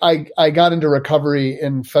I got into recovery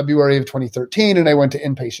in February of 2013, and I went to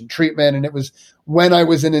inpatient treatment. And it was when I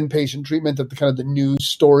was in inpatient treatment that the news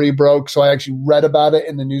story broke. So I actually read about it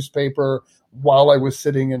in the newspaper while I was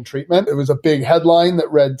sitting in treatment. It was a big headline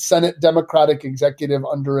that read, "Senate Democratic Executive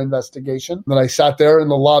Under Investigation." Then I sat there in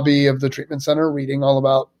the lobby of the treatment center reading all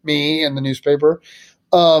about me in the newspaper.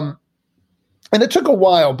 And it took a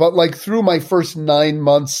while, but through my first 9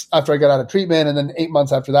 months after I got out of treatment, and then 8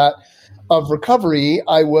 months after that of recovery,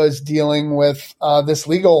 I was dealing with this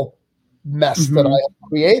legal mess that I had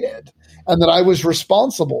created and that I was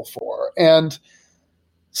responsible for. And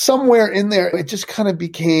somewhere in there, it just kind of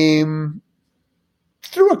became,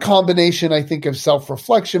 through a combination, I think, of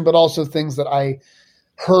self-reflection, but also things that I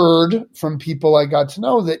heard from people I got to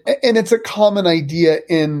know, and it's a common idea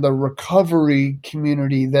in the recovery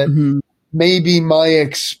community that maybe my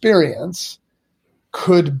experience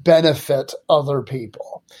could benefit other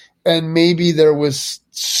people. And maybe there was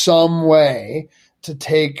some way to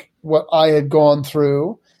take what I had gone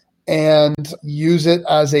through and use it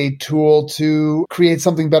as a tool to create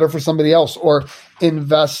something better for somebody else or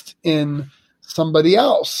invest in somebody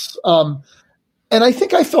else. And I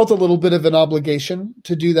think I felt a little bit of an obligation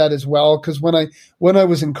to do that as well, because when I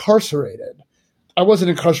was incarcerated, I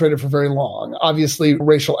wasn't incarcerated for very long. Obviously,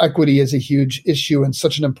 racial equity is a huge issue and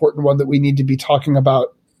such an important one that we need to be talking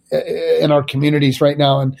about in our communities right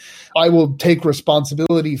now. And I will take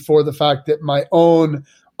responsibility for the fact that my own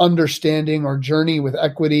understanding or journey with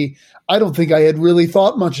equity, I don't think I had really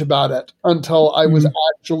thought much about it until I was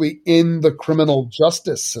actually in the criminal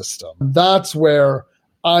justice system. That's where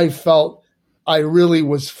I felt I really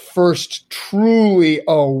was first truly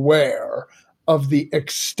aware of the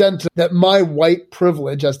extent that my white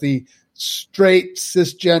privilege, as the straight,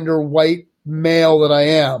 cisgender, white male that I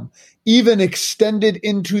am, even extended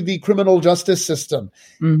into the criminal justice system.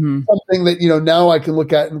 Something that, now I can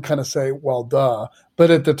look at and kind of say, well, duh.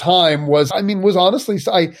 But at the time was honestly,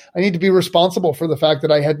 I need to be responsible for the fact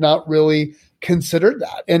that I had not really considered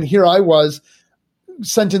that. And here I was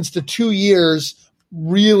sentenced to 2 years,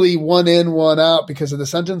 really one in, one out because of the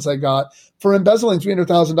sentence I got for embezzling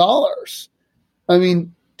 $300,000.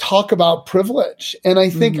 Talk about privilege. And I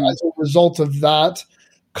think as a result of that,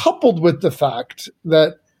 coupled with the fact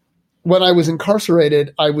that when I was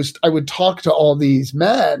incarcerated, I would talk to all these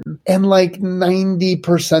men, and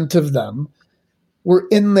 90% of them were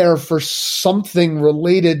in there for something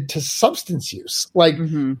related to substance use.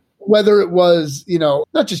 Whether it was,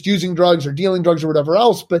 not just using drugs or dealing drugs or whatever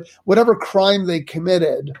else, but whatever crime they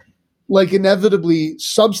committed, inevitably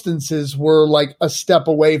substances were a step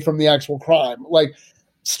away from the actual crime,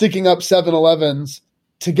 sticking up 7-Elevens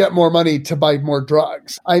to get more money to buy more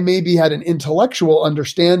drugs. I maybe had an intellectual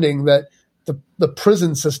understanding that the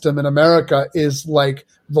prison system in America is the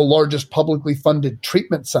largest publicly funded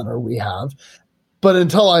treatment center we have. But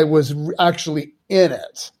until I was actually in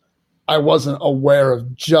it, I wasn't aware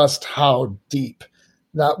of just how deep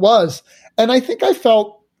that was. And I think I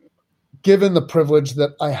felt, given the privilege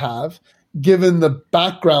that I have, given the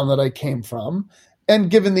background that I came from,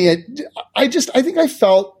 and given I think I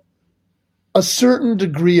felt a certain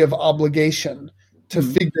degree of obligation to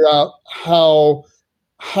figure out how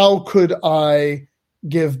could I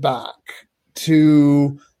give back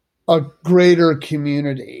to a greater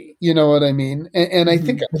community. You know what I mean? And I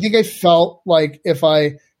think I felt like if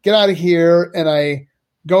I get out of here and I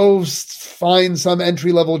go find some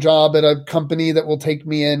entry-level job at a company that will take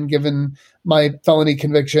me in, given my felony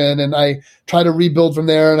conviction, and I try to rebuild from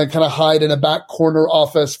there, and I kind of hide in a back corner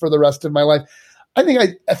office for the rest of my life, I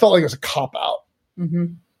think I felt like it was a cop-out.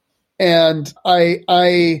 And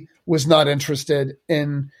I was not interested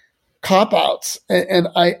in cop-outs. And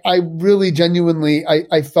I really genuinely,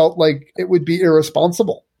 I felt like it would be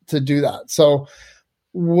irresponsible to do that. So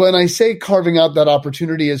when I say carving out that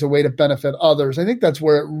opportunity as a way to benefit others, I think that's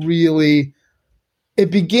where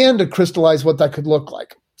it began to crystallize what that could look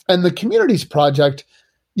like. And the Communities Project,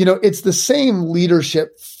 it's the same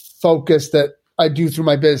leadership focus that I do through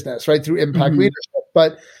my business, right? Through impact leadership.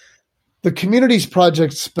 But the Communities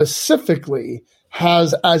Project specifically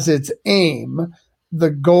has as its aim the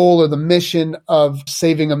goal or the mission of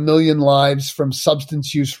saving 1 million lives from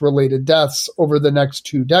substance use related deaths over the next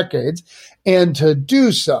 2 decades. And to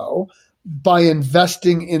do so by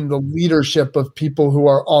investing in the leadership of people who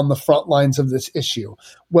are on the front lines of this issue,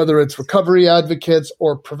 whether it's recovery advocates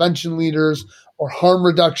or prevention leaders or harm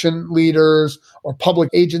reduction leaders or public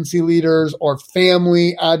agency leaders or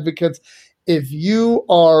family advocates. If you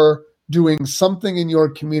are doing something in your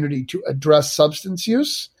community to address substance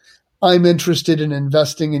use, I'm interested in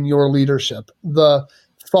investing in your leadership. The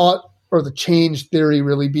thought or the change theory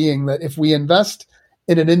really being that if we invest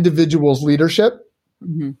in an individual's leadership,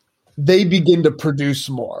 they begin to produce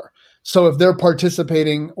more. So if they're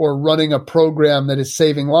participating or running a program that is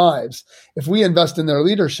saving lives, if we invest in their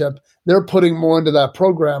leadership, they're putting more into that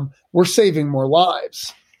program. We're saving more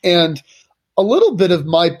lives. And a little bit of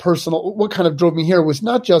my personal, what kind of drove me here was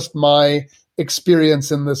not just my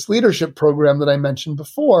experience in this leadership program that I mentioned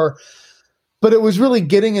before, but it was really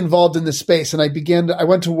getting involved in this space. And I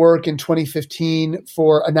went to work in 2015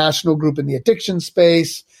 for a national group in the addiction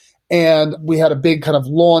space. And we had a big kind of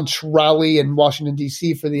launch rally in Washington,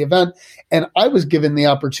 D.C. for the event. And I was given the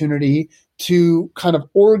opportunity to kind of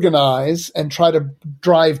organize and try to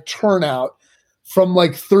drive turnout from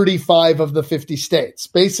like 35 of the 50 states,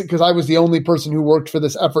 basically, because I was the only person who worked for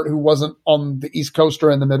this effort who wasn't on the East Coast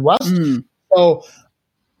or in the Midwest. So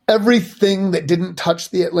everything that didn't touch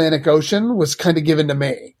the Atlantic Ocean was kind of given to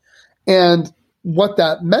me. And what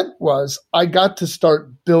that meant was I got to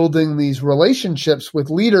start building these relationships with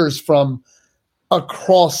leaders from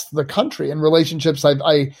across the country, and relationships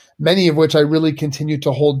many of which I really continue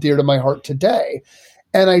to hold dear to my heart today.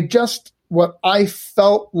 And what I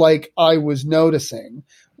felt like I was noticing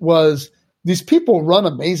was these people run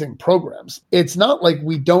amazing programs. It's not like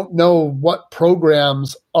we don't know what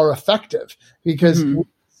programs are effective because we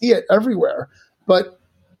see it everywhere, but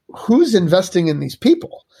who's investing in these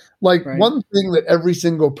people? Like one thing that every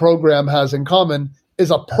single program has in common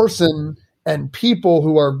is a person and people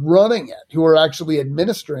who are running it, who are actually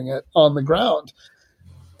administering it on the ground.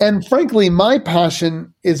 And frankly, my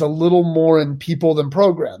passion is a little more in people than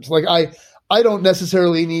programs. Like I don't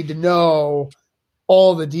necessarily need to know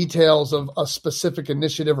all the details of a specific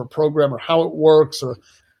initiative or program or how it works,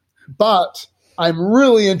 but I'm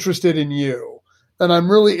really interested in you. And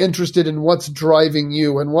I'm really interested in what's driving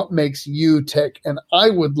you and what makes you tick. And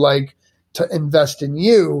I would like to invest in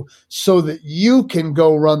you so that you can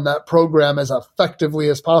go run that program as effectively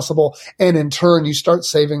as possible. And in turn, you start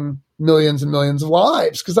saving millions and millions of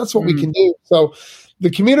lives, because that's what we can do. So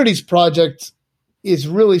the Communities Project is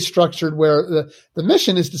really structured where the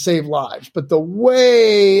mission is to save lives. But the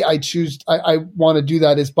way I want to do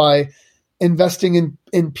that is by investing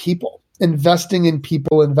in people. Investing in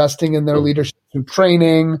people, investing in their leadership through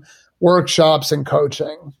training, workshops, and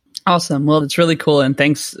coaching. Awesome. Well, it's really cool. And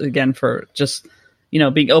thanks again for just,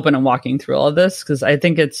 being open and walking through all of this. Because I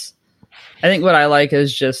think what I like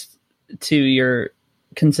is just to your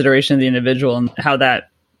consideration of the individual and how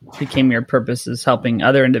that became your purpose is helping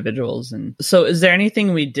other individuals. And so is there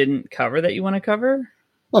anything we didn't cover that you want to cover?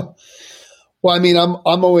 Well, I mean, I'm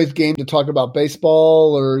always game to talk about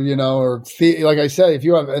baseball or like I said, if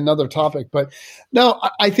you have another topic. But no,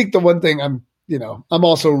 I think the one thing I'm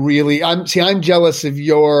also really I'm jealous of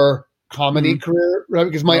your comedy career, right?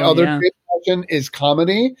 Because my other great passion is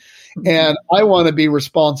comedy, and I want to be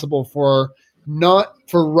responsible for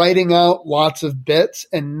writing out lots of bits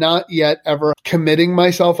and not yet ever committing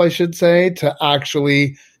myself, I should say, to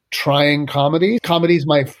actually trying comedy. Comedy is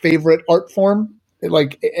my favorite art form.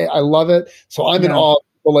 I love it. So I'm in awe of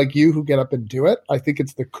people like you who get up and do it. I think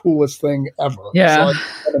it's the coolest thing ever. Yeah. So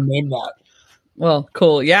I'm going to name that. Well,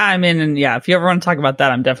 cool. Yeah. I mean, and if you ever want to talk about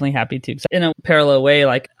that, I'm definitely happy to. In a parallel way,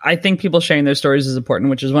 I think people sharing their stories is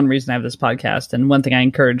important, which is one reason I have this podcast. And one thing I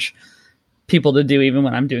encourage people to do, even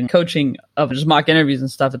when I'm doing coaching of just mock interviews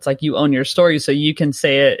and stuff, it's like you own your story so you can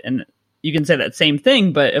say it and you can say that same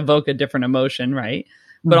thing, but evoke a different emotion. Right.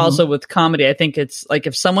 But also with comedy, I think it's like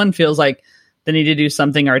if someone feels like they need to do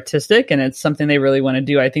something artistic and it's something they really want to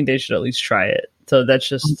do, I think they should at least try it. So that's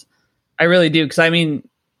just, I really do. Cause I mean,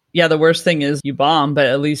 the worst thing is you bomb, but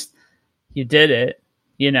at least you did it,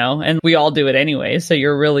 and we all do it anyway. So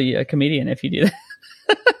you're really a comedian if you do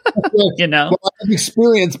that, Well, I've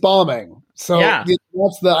experienced bombing. So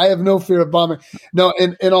I have no fear of bombing. No,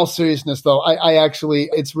 in all seriousness though, I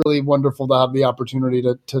actually, it's really wonderful to have the opportunity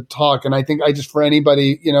to talk. And I think for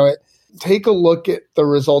anybody, take a look at the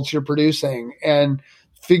results you're producing and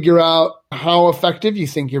figure out how effective you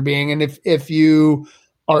think you're being. And if you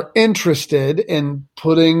are interested in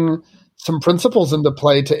putting some principles into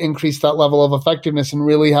play to increase that level of effectiveness and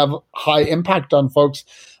really have high impact on folks,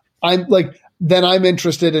 then I'm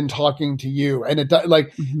interested in talking to you. And it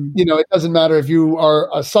doesn't matter if you are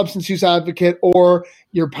a substance use advocate or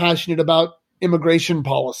you're passionate about immigration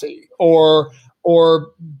policy or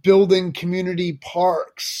building community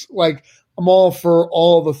parks. Like, I'm all for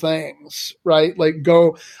all the things, right?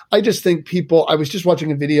 I just think I was just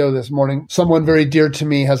watching a video this morning. Someone very dear to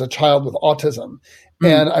me has a child with autism.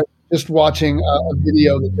 And I was just watching a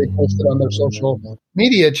video that they posted on their social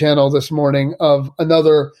media channel this morning of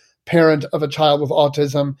another parent of a child with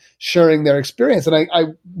autism sharing their experience. And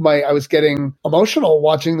I was getting emotional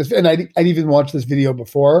watching this. And I'd even watched this video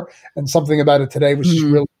before, and something about it today was just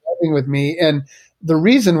really helping with me. And the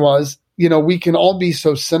reason was, we can all be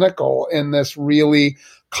so cynical in this really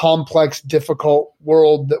complex, difficult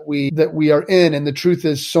world that we are in. And the truth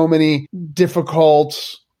is, so many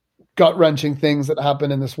difficult, gut-wrenching things that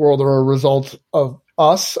happen in this world are a result of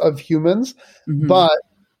us, of humans. But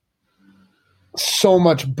so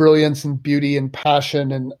much brilliance and beauty and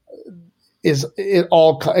passion and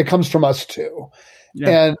it comes from us too. Yeah.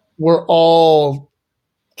 And we're all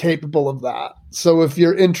capable of that. So if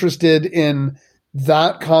you're interested in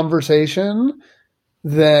that conversation,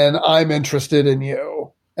 then I'm interested in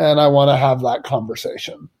you and I want to have that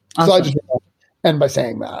conversation. Awesome. So I just end by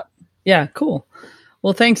saying that. Yeah, cool.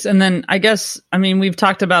 Well, thanks. And then we've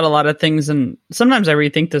talked about a lot of things, and sometimes I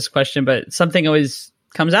rethink this question, but something always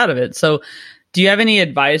comes out of it. So do you have any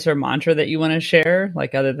advice or mantra that you want to share,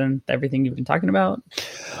 other than everything you've been talking about?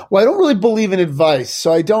 Well, I don't really believe in advice.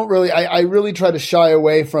 So I really try to shy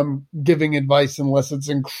away from giving advice unless it's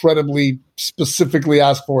incredibly specifically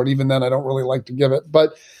asked for it. Even then, I don't really like to give it.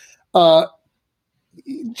 But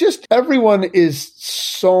just everyone is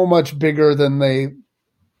so much bigger than they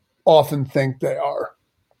often think they are.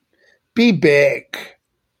 Be big.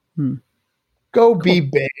 Go be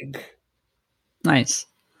big. Nice.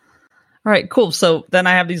 All right, cool. So then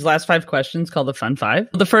I have these last 5 questions called the Fun 5.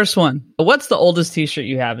 The first one, what's the oldest t-shirt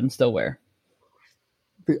you have and still wear?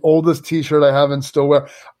 The oldest t-shirt I have and still wear.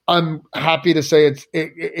 I'm happy to say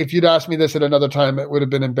if you'd asked me this at another time, it would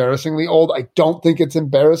have been embarrassingly old. I don't think it's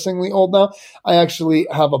embarrassingly old now. I actually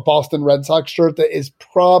have a Boston Red Sox shirt that is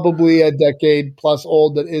probably a decade plus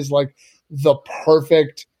old, that is the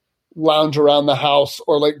perfect lounge around the house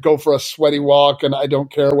or go for a sweaty walk and I don't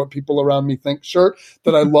care what people around me think shirt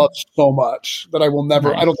that I love so much that I will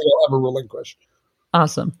never, I don't think I'll ever relinquish.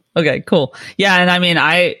 Awesome. Okay, cool. Yeah. And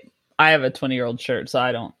I have a 20-year-old shirt, so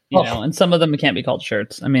I don't, and some of them can't be called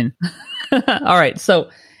shirts. All right. So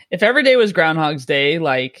if every day was Groundhog's Day,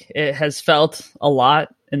 it has felt a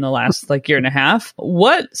lot in the last year and a half,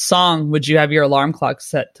 what song would you have your alarm clock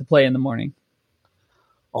set to play in the morning?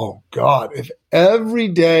 Oh God! If every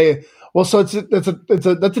day, well, so that's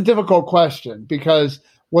a difficult question, because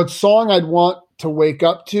what song I'd want to wake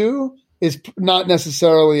up to is not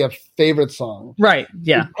necessarily a favorite song, right?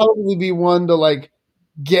 Yeah, it'd probably be one to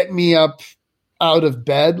get me up out of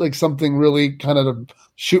bed, something really kind of to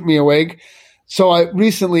shoot me awake. So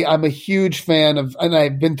I'm a huge fan of, and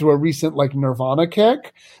I've been through a recent Nirvana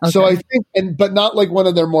kick. Okay. So I think, but not one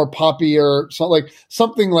of their more poppy or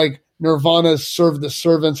something like Nirvana's Serve the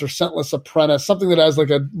Servants or Scentless Apprentice, something that has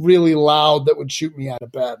a really loud that would shoot me out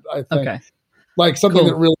of bed, I think. Okay. Something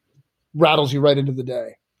that really rattles you right into the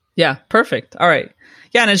day. Yeah, perfect. All right.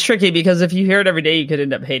 Yeah, and it's tricky because if you hear it every day, you could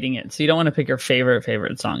end up hating it. So you don't want to pick your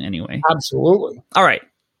favorite song anyway. Absolutely. All right.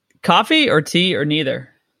 Coffee or tea or neither?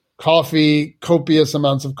 Coffee, copious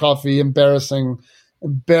amounts of coffee, embarrassing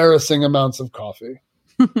amounts of coffee.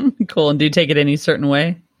 Cool. And do you take it any certain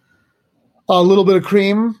way? A little bit of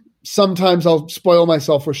cream. Sometimes I'll spoil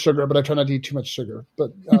myself with sugar, but I try not to eat too much sugar.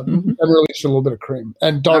 But generally, just a little bit of cream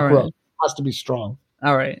and dark roast has to be strong.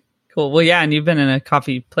 All right, cool. Well, yeah, and you've been in a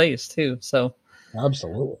coffee place too, so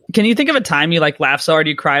absolutely. Can you think of a time you laughed so hard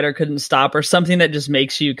you cried or couldn't stop, or something that just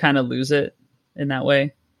makes you kind of lose it in that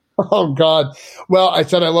way? Oh God! Well, I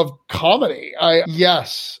said I love comedy.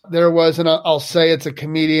 Yes, there was, and I'll say it's a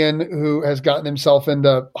comedian who has gotten himself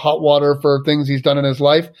into hot water for things he's done in his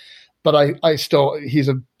life. But he's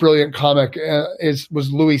a brilliant comic.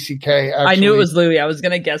 Was Louis C.K. Actually. I knew it was Louis. I was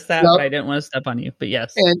going to guess that, but I didn't want to step on you. But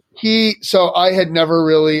yes. And so I had never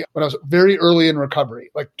really, when I was very early in recovery,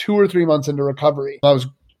 2 or 3 months into recovery, I was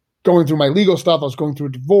going through my legal stuff. I was going through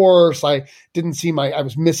a divorce. I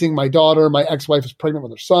was missing my daughter. My ex-wife was pregnant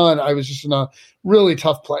with her son. I was just in a really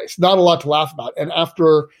tough place. Not a lot to laugh about. And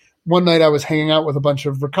after one night I was hanging out with a bunch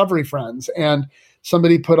of recovery friends, and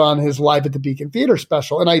somebody put on his Live at the Beacon Theater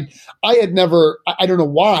special. And I had never, I don't know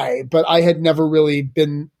why, but I hadn't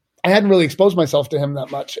really exposed myself to him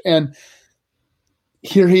that much. And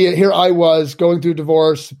here I was going through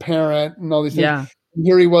divorce, parent, and all these things. Yeah. And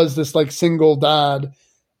here he was, this like single dad.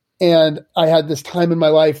 And I had this time in my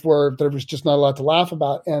life where there was just not a lot to laugh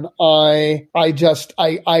about. And I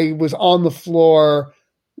was on the floor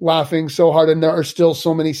laughing so hard. And there are still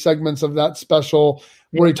so many segments of that special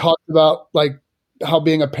where he talked about like how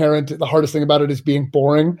being a parent, the hardest thing about it is being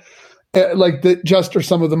boring. Like that just are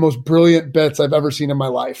some of the most brilliant bits I've ever seen in my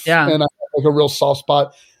life. Yeah. And I have like a real soft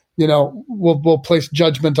spot. We'll place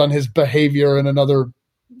judgment on his behavior in another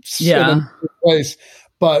place.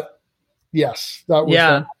 But yes, that was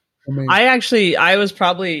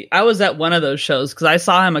I was at one of those shows because I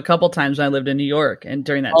saw him a couple times when I lived in New York, and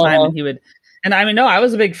during that time, and I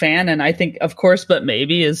was a big fan, and I think Of Course But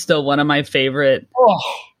Maybe is still one of my favorite,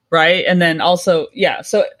 right? And then also,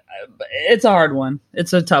 so it's a hard one.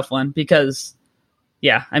 It's a tough one because,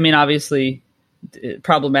 obviously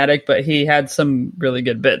problematic, but he had some really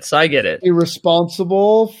good bits, so I get it.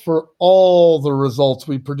 Responsible for all the results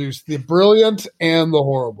we produce, the brilliant and the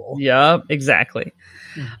horrible. Yep, exactly.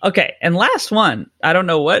 Okay, and last one. I don't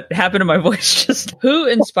know what happened to my voice. Just who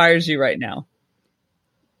inspires you right now?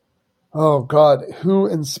 Oh God, who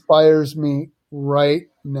inspires me right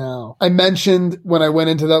now? I mentioned when I went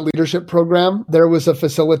into that leadership program, there was a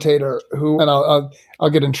facilitator who, and I'll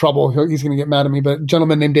get in trouble. He's going to get mad at me, but a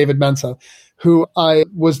gentleman named David Mensa, who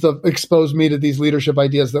exposed me to these leadership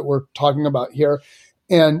ideas that we're talking about here.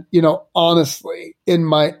 And, honestly, in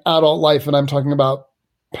my adult life, and I'm talking about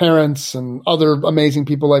parents and other amazing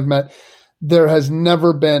people I've met, there has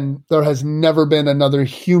never been another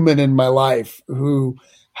human in my life who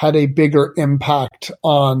had a bigger impact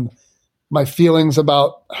on my feelings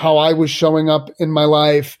about how I was showing up in my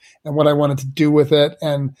life and what I wanted to do with it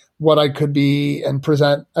and what I could be and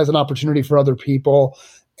present as an opportunity for other people.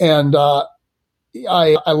 And I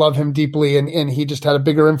love him deeply, and he just had a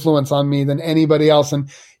bigger influence on me than anybody else. And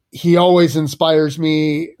he always inspires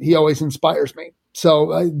me.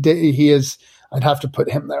 So I'd have to put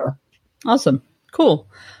him there. Awesome. Cool.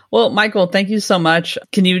 Well, Michael, thank you so much.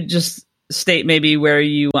 Can you just state maybe where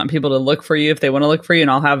you want people to look for you if they want to look for you?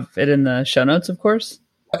 And I'll have it in the show notes, of course.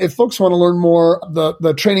 If folks want to learn more,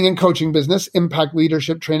 the training and coaching business, Impact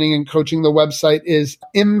Leadership Training and Coaching, the website is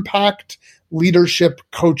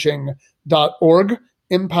impactleadershipcoaching.org,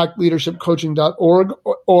 impactleadershipcoaching.org.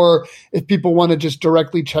 Or if people want to just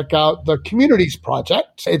directly check out the Communities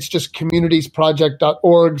Project, it's just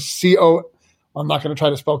communitiesproject.org, I'm not going to try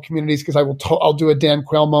to spell communities because I'll do a Dan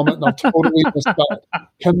Quayle moment and I'll totally misspell it.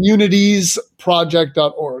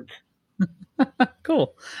 Communitiesproject.org.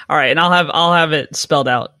 Cool. All right. And I'll have it spelled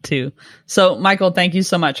out too. So Michael, thank you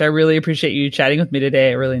so much. I really appreciate you chatting with me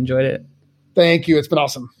today. I really enjoyed it. Thank you. It's been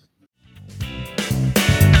awesome.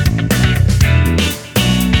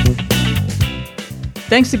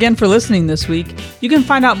 Thanks again for listening this week. You can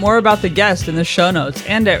find out more about the guest in the show notes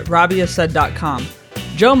and at robbiasaid.com.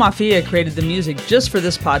 Joe Maffia created the music just for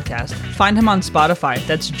this podcast. Find him on Spotify.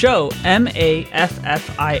 That's Joe,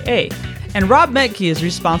 Maffia. And Rob Metke is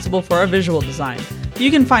responsible for our visual design.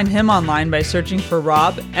 You can find him online by searching for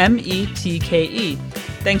Rob, Metke.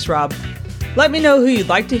 Thanks, Rob. Let me know who you'd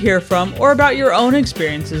like to hear from or about your own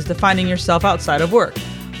experiences defining yourself outside of work.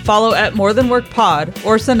 Follow at More Than Work Pod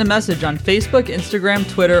or send a message on Facebook, Instagram,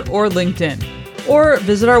 Twitter, or LinkedIn. Or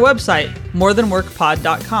visit our website,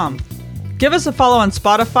 morethanworkpod.com. Give us a follow on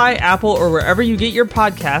Spotify, Apple, or wherever you get your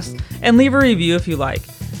podcasts, and leave a review if you like.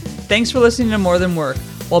 Thanks for listening to More Than Work.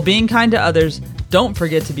 While being kind to others, don't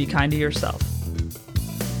forget to be kind to yourself.